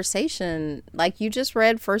a conversation. Like you just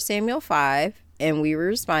read 1 Samuel 5, and we were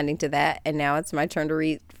responding to that. And now it's my turn to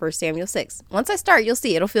read 1 Samuel 6. Once I start, you'll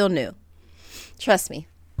see. It'll feel new. Trust me.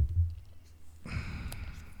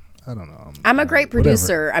 I don't know. I'm a great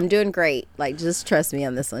producer. Whatever. I'm doing great. Like, just trust me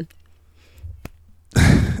on this one.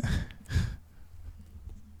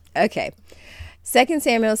 Okay. 2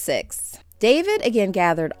 Samuel 6. David again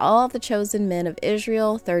gathered all the chosen men of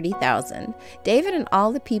Israel, 30,000. David and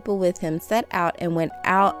all the people with him set out and went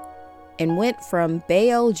from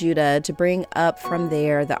Baal Judah to bring up from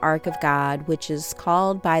there the ark of God, which is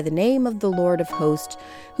called by the name of the Lord of hosts,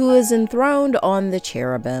 who is enthroned on the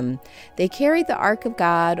cherubim. They carried the ark of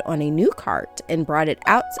God on a new cart and brought it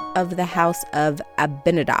out of the house of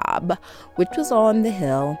Abinadab, which was on the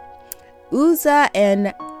hill. Uzzah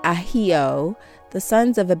and Ahio, the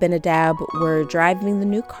sons of Abinadab, were driving the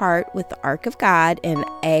new cart with the ark of God, and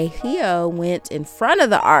Ahio went in front of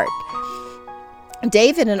the ark.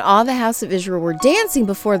 David and all the house of Israel were dancing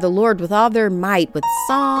before the Lord with all their might, with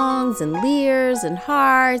songs and lyres and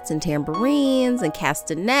harps and tambourines and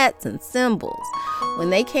castanets and cymbals.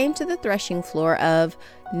 When they came to the threshing floor of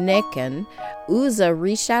Nacon, Uzzah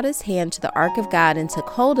reached out his hand to the ark of God and took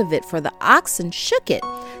hold of it, for the oxen shook it.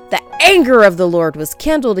 The anger of the Lord was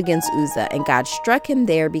kindled against Uzzah, and God struck him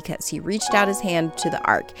there because he reached out his hand to the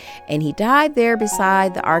ark, and he died there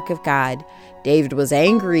beside the ark of God. David was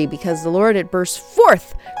angry because the Lord had burst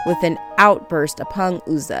forth with an outburst upon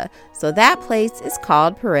Uzzah. So that place is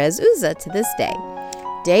called Perez Uzzah to this day.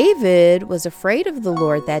 David was afraid of the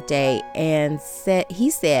Lord that day, and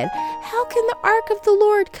he said, "How can the ark of the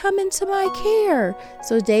Lord come into my care?"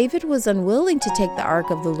 So David was unwilling to take the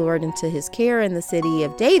ark of the Lord into his care in the city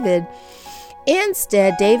of David.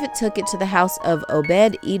 Instead, David took it to the house of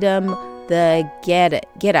Obed-Edom the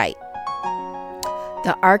Gittite.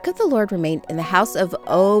 The ark of the Lord remained in the house of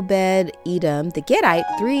Obed-Edom the Gittite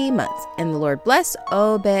 3 months, and the Lord blessed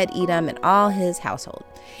Obed-Edom and all his household.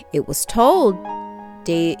 It was told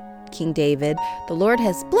King David, "The Lord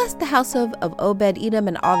has blessed the house of Obed-Edom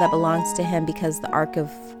and all that belongs to him because the ark of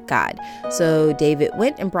God." So David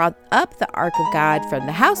went and brought up the ark of God from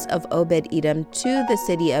the house of Obed-Edom to the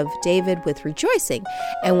city of David with rejoicing.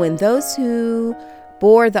 And when those who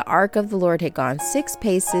bore the ark of the Lord had gone 6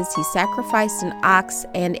 paces, he sacrificed an ox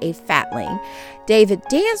and a fatling. David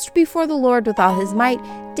danced before the Lord with all his might.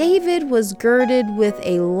 David was girded with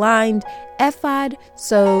a lined ephod.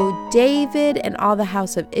 So David and all the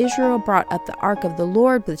house of Israel brought up the ark of the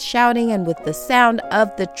Lord with shouting and with the sound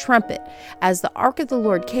of the trumpet. As the ark of the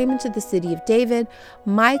Lord came into the city of David,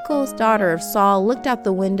 Michal's daughter of Saul looked out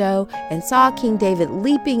the window and saw King David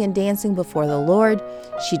leaping and dancing before the Lord.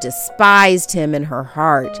 She despised him in her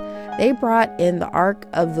heart. They brought in the ark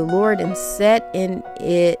of the Lord and set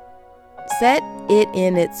it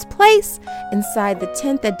in its place inside the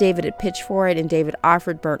tent that David had pitched for it, and David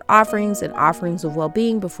offered burnt offerings and offerings of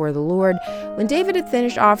well-being before the Lord. When David had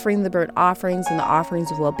finished offering the burnt offerings and the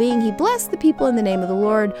offerings of well-being, he blessed the people in the name of the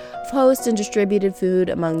Lord of hosts and distributed food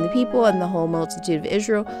among the people and the whole multitude of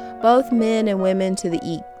Israel, both men and women, to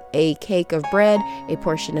eat a cake of bread, a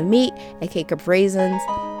portion of meat, a cake of raisins.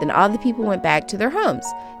 Then all the people went back to their homes.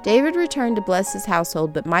 David returned to bless his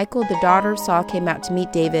household, but Michal, the daughter of Saul, came out to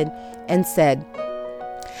meet David and said,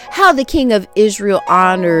 "How the king of Israel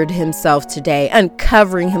honored himself today,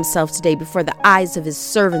 uncovering himself today before the eyes of his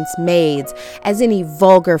servants' maids, as any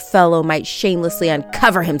vulgar fellow might shamelessly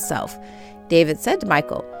uncover himself." David said to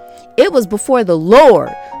Michal, "It was before the Lord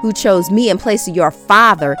who chose me in place of your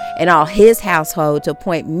father and all his household to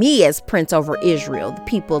appoint me as prince over Israel, the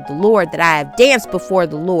people of the Lord, that I have danced before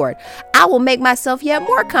the Lord. I will make myself yet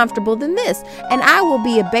more comfortable than this, and I will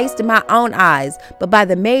be abased in my own eyes. But by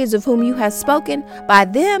the maids of whom you have spoken, by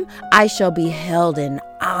them I shall be held in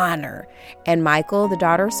honor." And Michal, the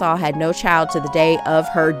daughter of Saul, had no child to the day of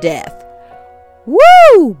her death.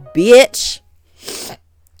 Woo, bitch.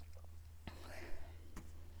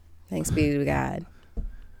 Thanks be to God.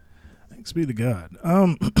 Thanks be to God.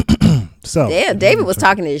 So damn, David was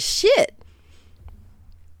talking his shit.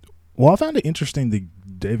 Well, I found it interesting that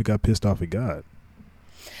David got pissed off at God.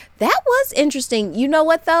 That was interesting. You know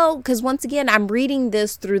what, though? Because once again, I'm reading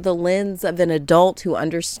this through the lens of an adult who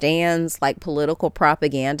understands like political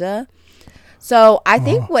propaganda. So I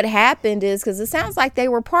think what happened is, because it sounds like they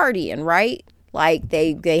were partying, right? Like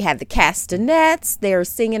they had the castanets, they're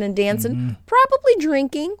singing and dancing, probably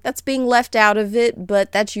drinking. That's being left out of it,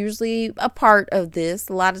 but that's usually a part of this.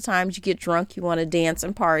 A lot of times you get drunk, you want to dance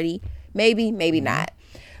and party. Maybe not.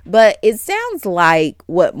 But it sounds like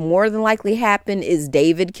what more than likely happened is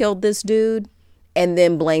David killed this dude and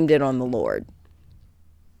then blamed it on the Lord.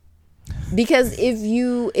 Because if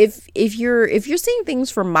you're seeing things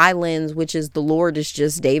from my lens, which is the Lord is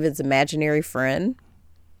just David's imaginary friend,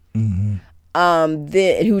 who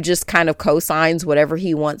just kind of co-signs whatever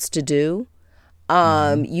he wants to do,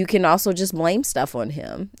 you can also just blame stuff on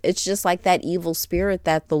him. It's just like that evil spirit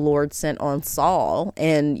that the Lord sent on Saul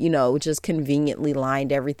and, just conveniently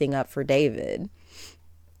lined everything up for David.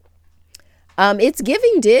 It's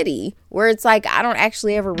giving Diddy, where it's like, I don't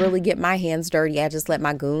actually ever really get my hands dirty. I just let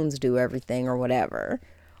my goons do everything or whatever.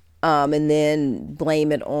 And then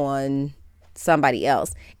blame it on somebody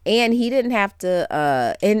else. And he didn't have to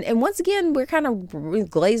and once again, we're kind of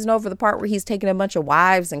glazing over the part where he's taking a bunch of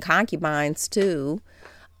wives and concubines too.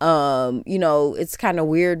 It's kind of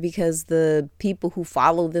weird because the people who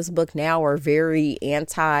follow this book now are very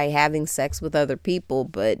anti having sex with other people,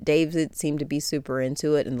 but David seemed to be super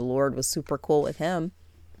into it and the Lord was super cool with him.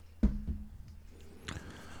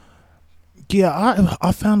 Yeah,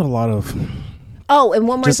 I found a lot of... Oh, and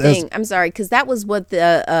one more thing. I'm sorry, because that was what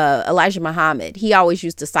the Elijah Muhammad, he always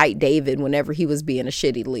used to cite David whenever he was being a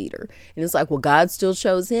shitty leader. And it's like, well, God still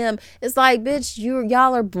chose him. It's like, bitch,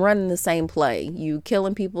 y'all are running the same play. You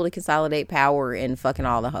killing people to consolidate power and fucking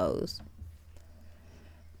all the hoes.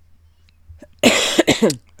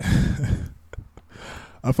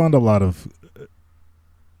 I found a lot of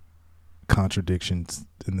contradictions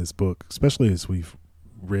in this book, especially as we've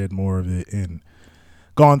read more of it and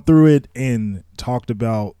gone through it and talked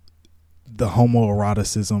about the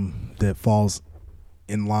homoeroticism that falls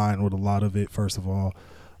in line with a lot of it, first of all.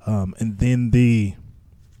 And then the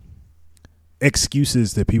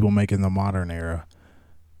excuses that people make in the modern era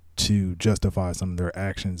to justify some of their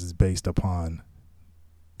actions is based upon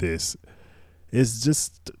this. It's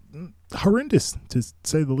just horrendous, to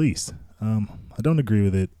say the least. I don't agree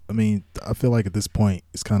with it. I mean, I feel like at this point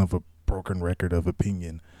it's kind of a broken record of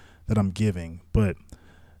opinion that I'm giving, but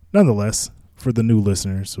nonetheless, for the new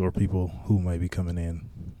listeners or people who may be coming in,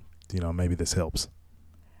 maybe this helps.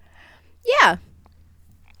 Yeah.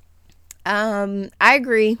 I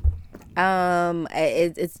agree.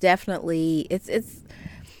 It's definitely it's.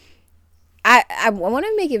 I want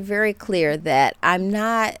to make it very clear that I'm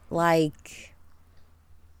not like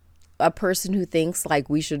a person who thinks like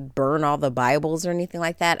we should burn all the Bibles or anything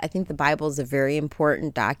like that. I think the Bible is a very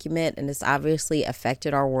important document and it's obviously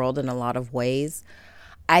affected our world in a lot of ways.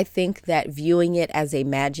 I think that viewing it as a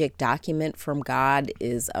magic document from God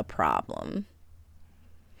is a problem.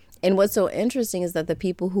 And what's so interesting is that the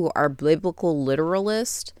people who are biblical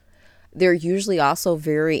literalists, they're usually also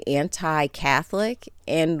very anti-Catholic.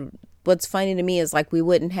 And what's funny to me is like we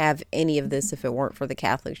wouldn't have any of this if it weren't for the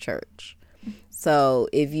Catholic Church. So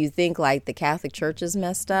if you think like the Catholic Church is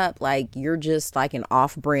messed up, like you're just like an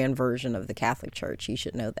off-brand version of the Catholic Church. You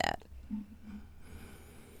should know that.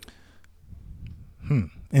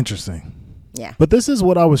 Interesting. Yeah. But this is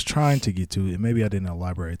what I was trying to get to. And maybe I didn't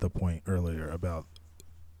elaborate the point earlier about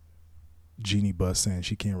Jeannie Buss saying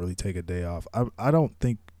she can't really take a day off. I don't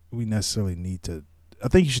think we necessarily need to. I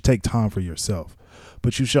think you should take time for yourself.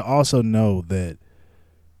 But you should also know that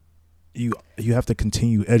you have to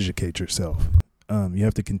continue to educate yourself. You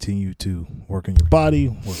have to continue to work on your body,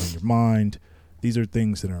 work on your mind. These are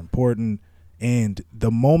things that are important. And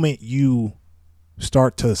the moment you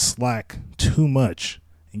start to slack too much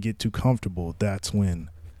and get too comfortable, that's when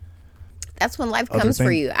life comes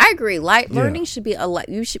for you. I agree. Learning should be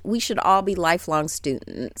we should all be lifelong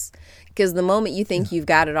students, because the moment you think you've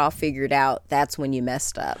got it all figured out, that's when you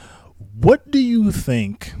messed up. What do you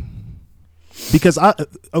think? Because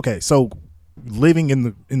so living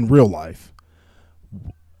in real life,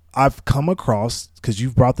 I've come across, because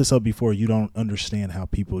you've brought this up before, you don't understand how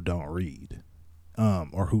people don't read,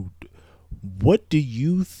 what do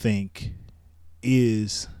you think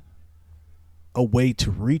is a way to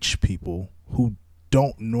reach people who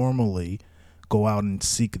don't normally go out and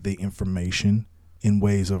seek the information in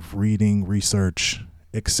ways of reading, research,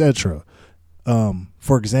 etc.?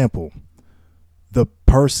 For example, the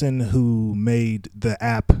person who made the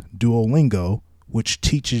app Duolingo, which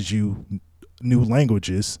teaches you new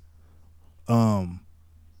languages,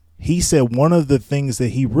 he said one of the things that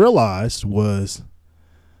he realized was,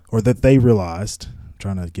 or that they realized, I'm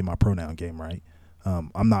trying to get my pronoun game right.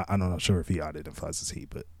 I'm not sure if he identifies as he,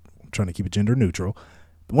 but I'm trying to keep it gender neutral.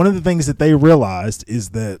 One of the things that they realized is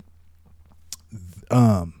that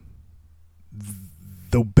the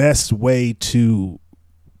best way to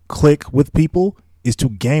click with people is to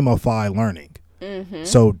gamify learning. Mm-hmm.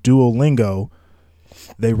 So Duolingo,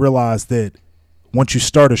 they realized that once you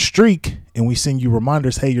start a streak and we send you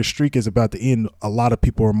reminders, hey, your streak is about to end, a lot of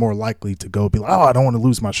people are more likely to go be like, oh, I don't want to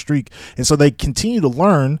lose my streak. And so they continue to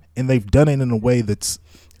learn, and they've done it in a way that's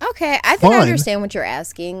okay. I think I understand what you're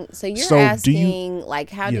asking. So you're asking,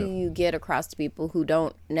 how do you get across to people who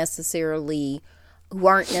aren't necessarily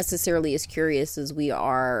as curious as we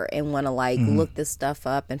are and want to look this stuff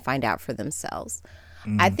up and find out for themselves?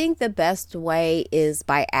 I think the best way is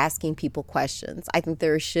by asking people questions. I think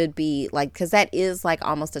there should be because that is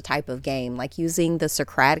almost a type of game, using the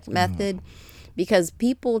Socratic method, because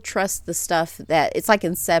people trust the stuff that it's like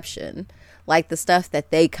Inception, the stuff that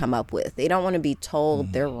they come up with. They don't want to be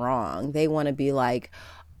told they're wrong. They want to be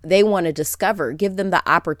they want to discover, give them the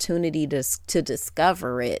opportunity to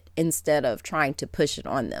discover it instead of trying to push it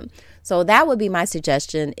on them. So that would be my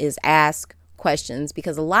suggestion, is ask questions,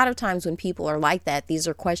 because a lot of times when people are like that, these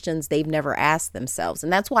are questions they've never asked themselves.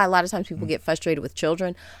 And that's why a lot of times people get frustrated with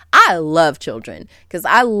children. I love children because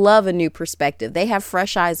I love a new perspective. They have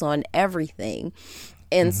fresh eyes on everything.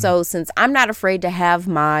 And so since I'm not afraid to have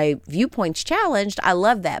my viewpoints challenged, I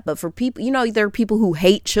love that. But for people, there are people who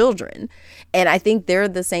hate children. And I think they're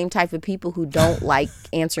the same type of people who don't like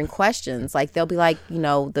answering questions. They'll be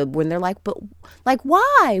when they're but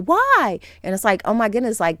why? And it's oh my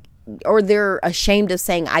goodness, or they're ashamed of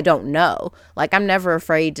saying, I don't know. I'm never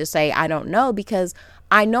afraid to say, I don't know, because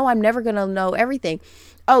I know I'm never going to know everything.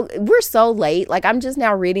 Oh, we're so late. I'm just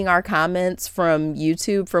now reading our comments from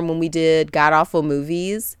YouTube from when we did God Awful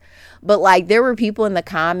Movies. But there were people in the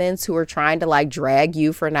comments who were trying to drag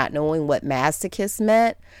you for not knowing what masochist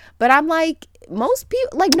meant. But I'm most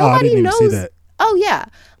people, nobody knows. See that. Oh, yeah.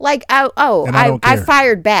 I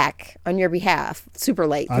fired back on your behalf. Super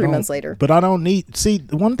late, 3 months later. But I don't need. See,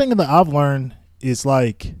 one thing that I've learned is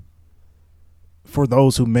for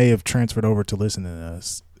those who may have transferred over to listen to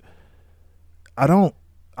us,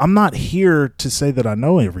 I'm not here to say that I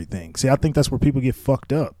know everything. See, I think that's where people get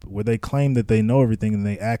fucked up, where they claim that they know everything and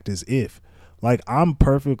they act as if. I'm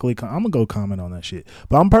going to go comment on that shit.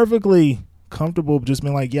 But I'm perfectly comfortable just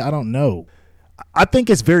being yeah, I don't know. I think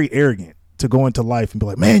it's very arrogant to go into life and be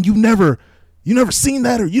like, man, you never You never seen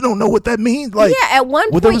that, or you don't know what that means? Like, yeah, at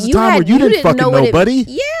one point there was a time where you didn't fucking know, buddy.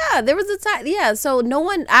 Yeah, there was a time. Yeah, so no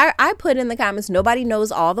one. I put in the comments. Nobody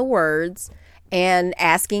knows all the words, and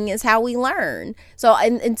asking is how we learn. So,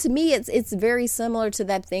 and to me, it's very similar to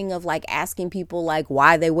that thing of like asking people like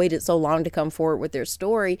why they waited so long to come forward with their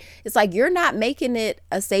story. It's like you're not making it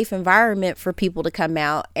a safe environment for people to come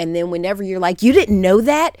out, and then whenever you're like, you didn't know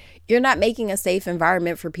that, you're not making a safe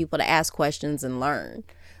environment for people to ask questions and learn.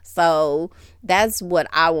 So that's what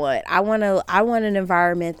I want. I want an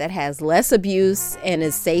environment that has less abuse and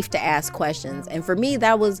is safe to ask questions. And for me,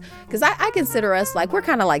 that was because I consider us like we're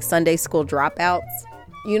kind of like Sunday school dropouts.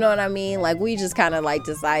 You know what I mean? Like we just kind of like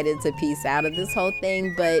decided to piece out of this whole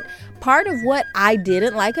thing. But part of what I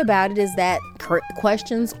didn't like about it is that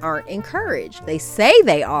questions aren't encouraged. They say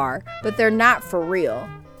they are, but they're not for real.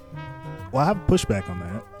 Well, I have pushback on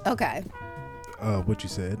that. Okay. What you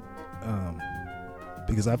said.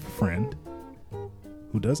 Because I have a friend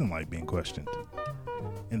who doesn't like being questioned.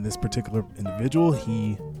 And this particular individual,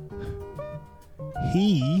 he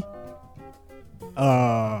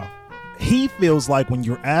feels like when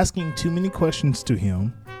you're asking too many questions to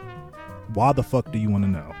him, why the fuck do you want to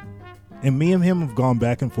know? And me and him have gone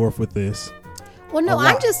back and forth with this. Well, no,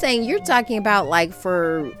 I'm just saying you're talking about like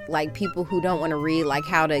for like people who don't want to read, like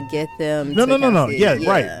how to get them. No. Yeah,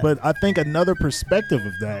 right. But I think another perspective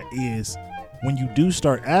of that is when you do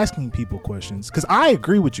start asking people questions, because I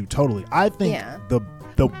agree with you totally. I think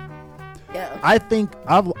I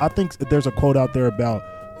think there's a quote out there about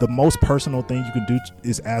the most personal thing you can do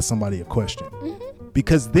is ask somebody a question,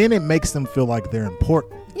 because then it makes them feel like they're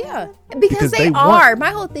important. Yeah, because they are.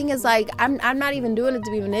 My whole thing is like I'm not even doing it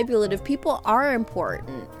to be manipulative. People are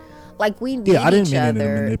important. Like we need each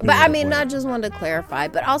other. But I mean, I just wanted to clarify.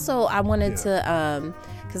 But also, I wanted to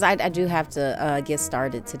because I do have to get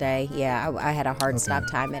started today. Yeah, I had a hard stop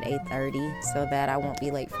time at 8:30 so that I won't be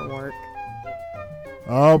late for work.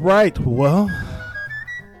 All right. Well,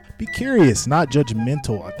 be curious, not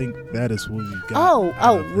judgmental. I think that is what we got.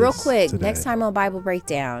 Real quick. Today. Next time on Bible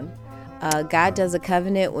Breakdown, God does a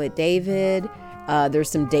covenant with David. There's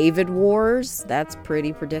some David wars. That's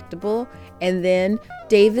pretty predictable. And then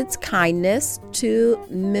David's kindness to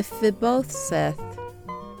Mephibosheth.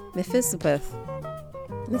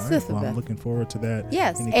 Right, well, I'm looking forward to that.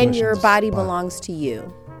 Yes, and your body belongs to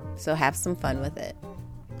you. So have some fun with it.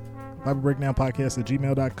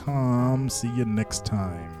 biblebreakdownpodcast@gmail.com. See you next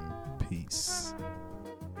time. Peace.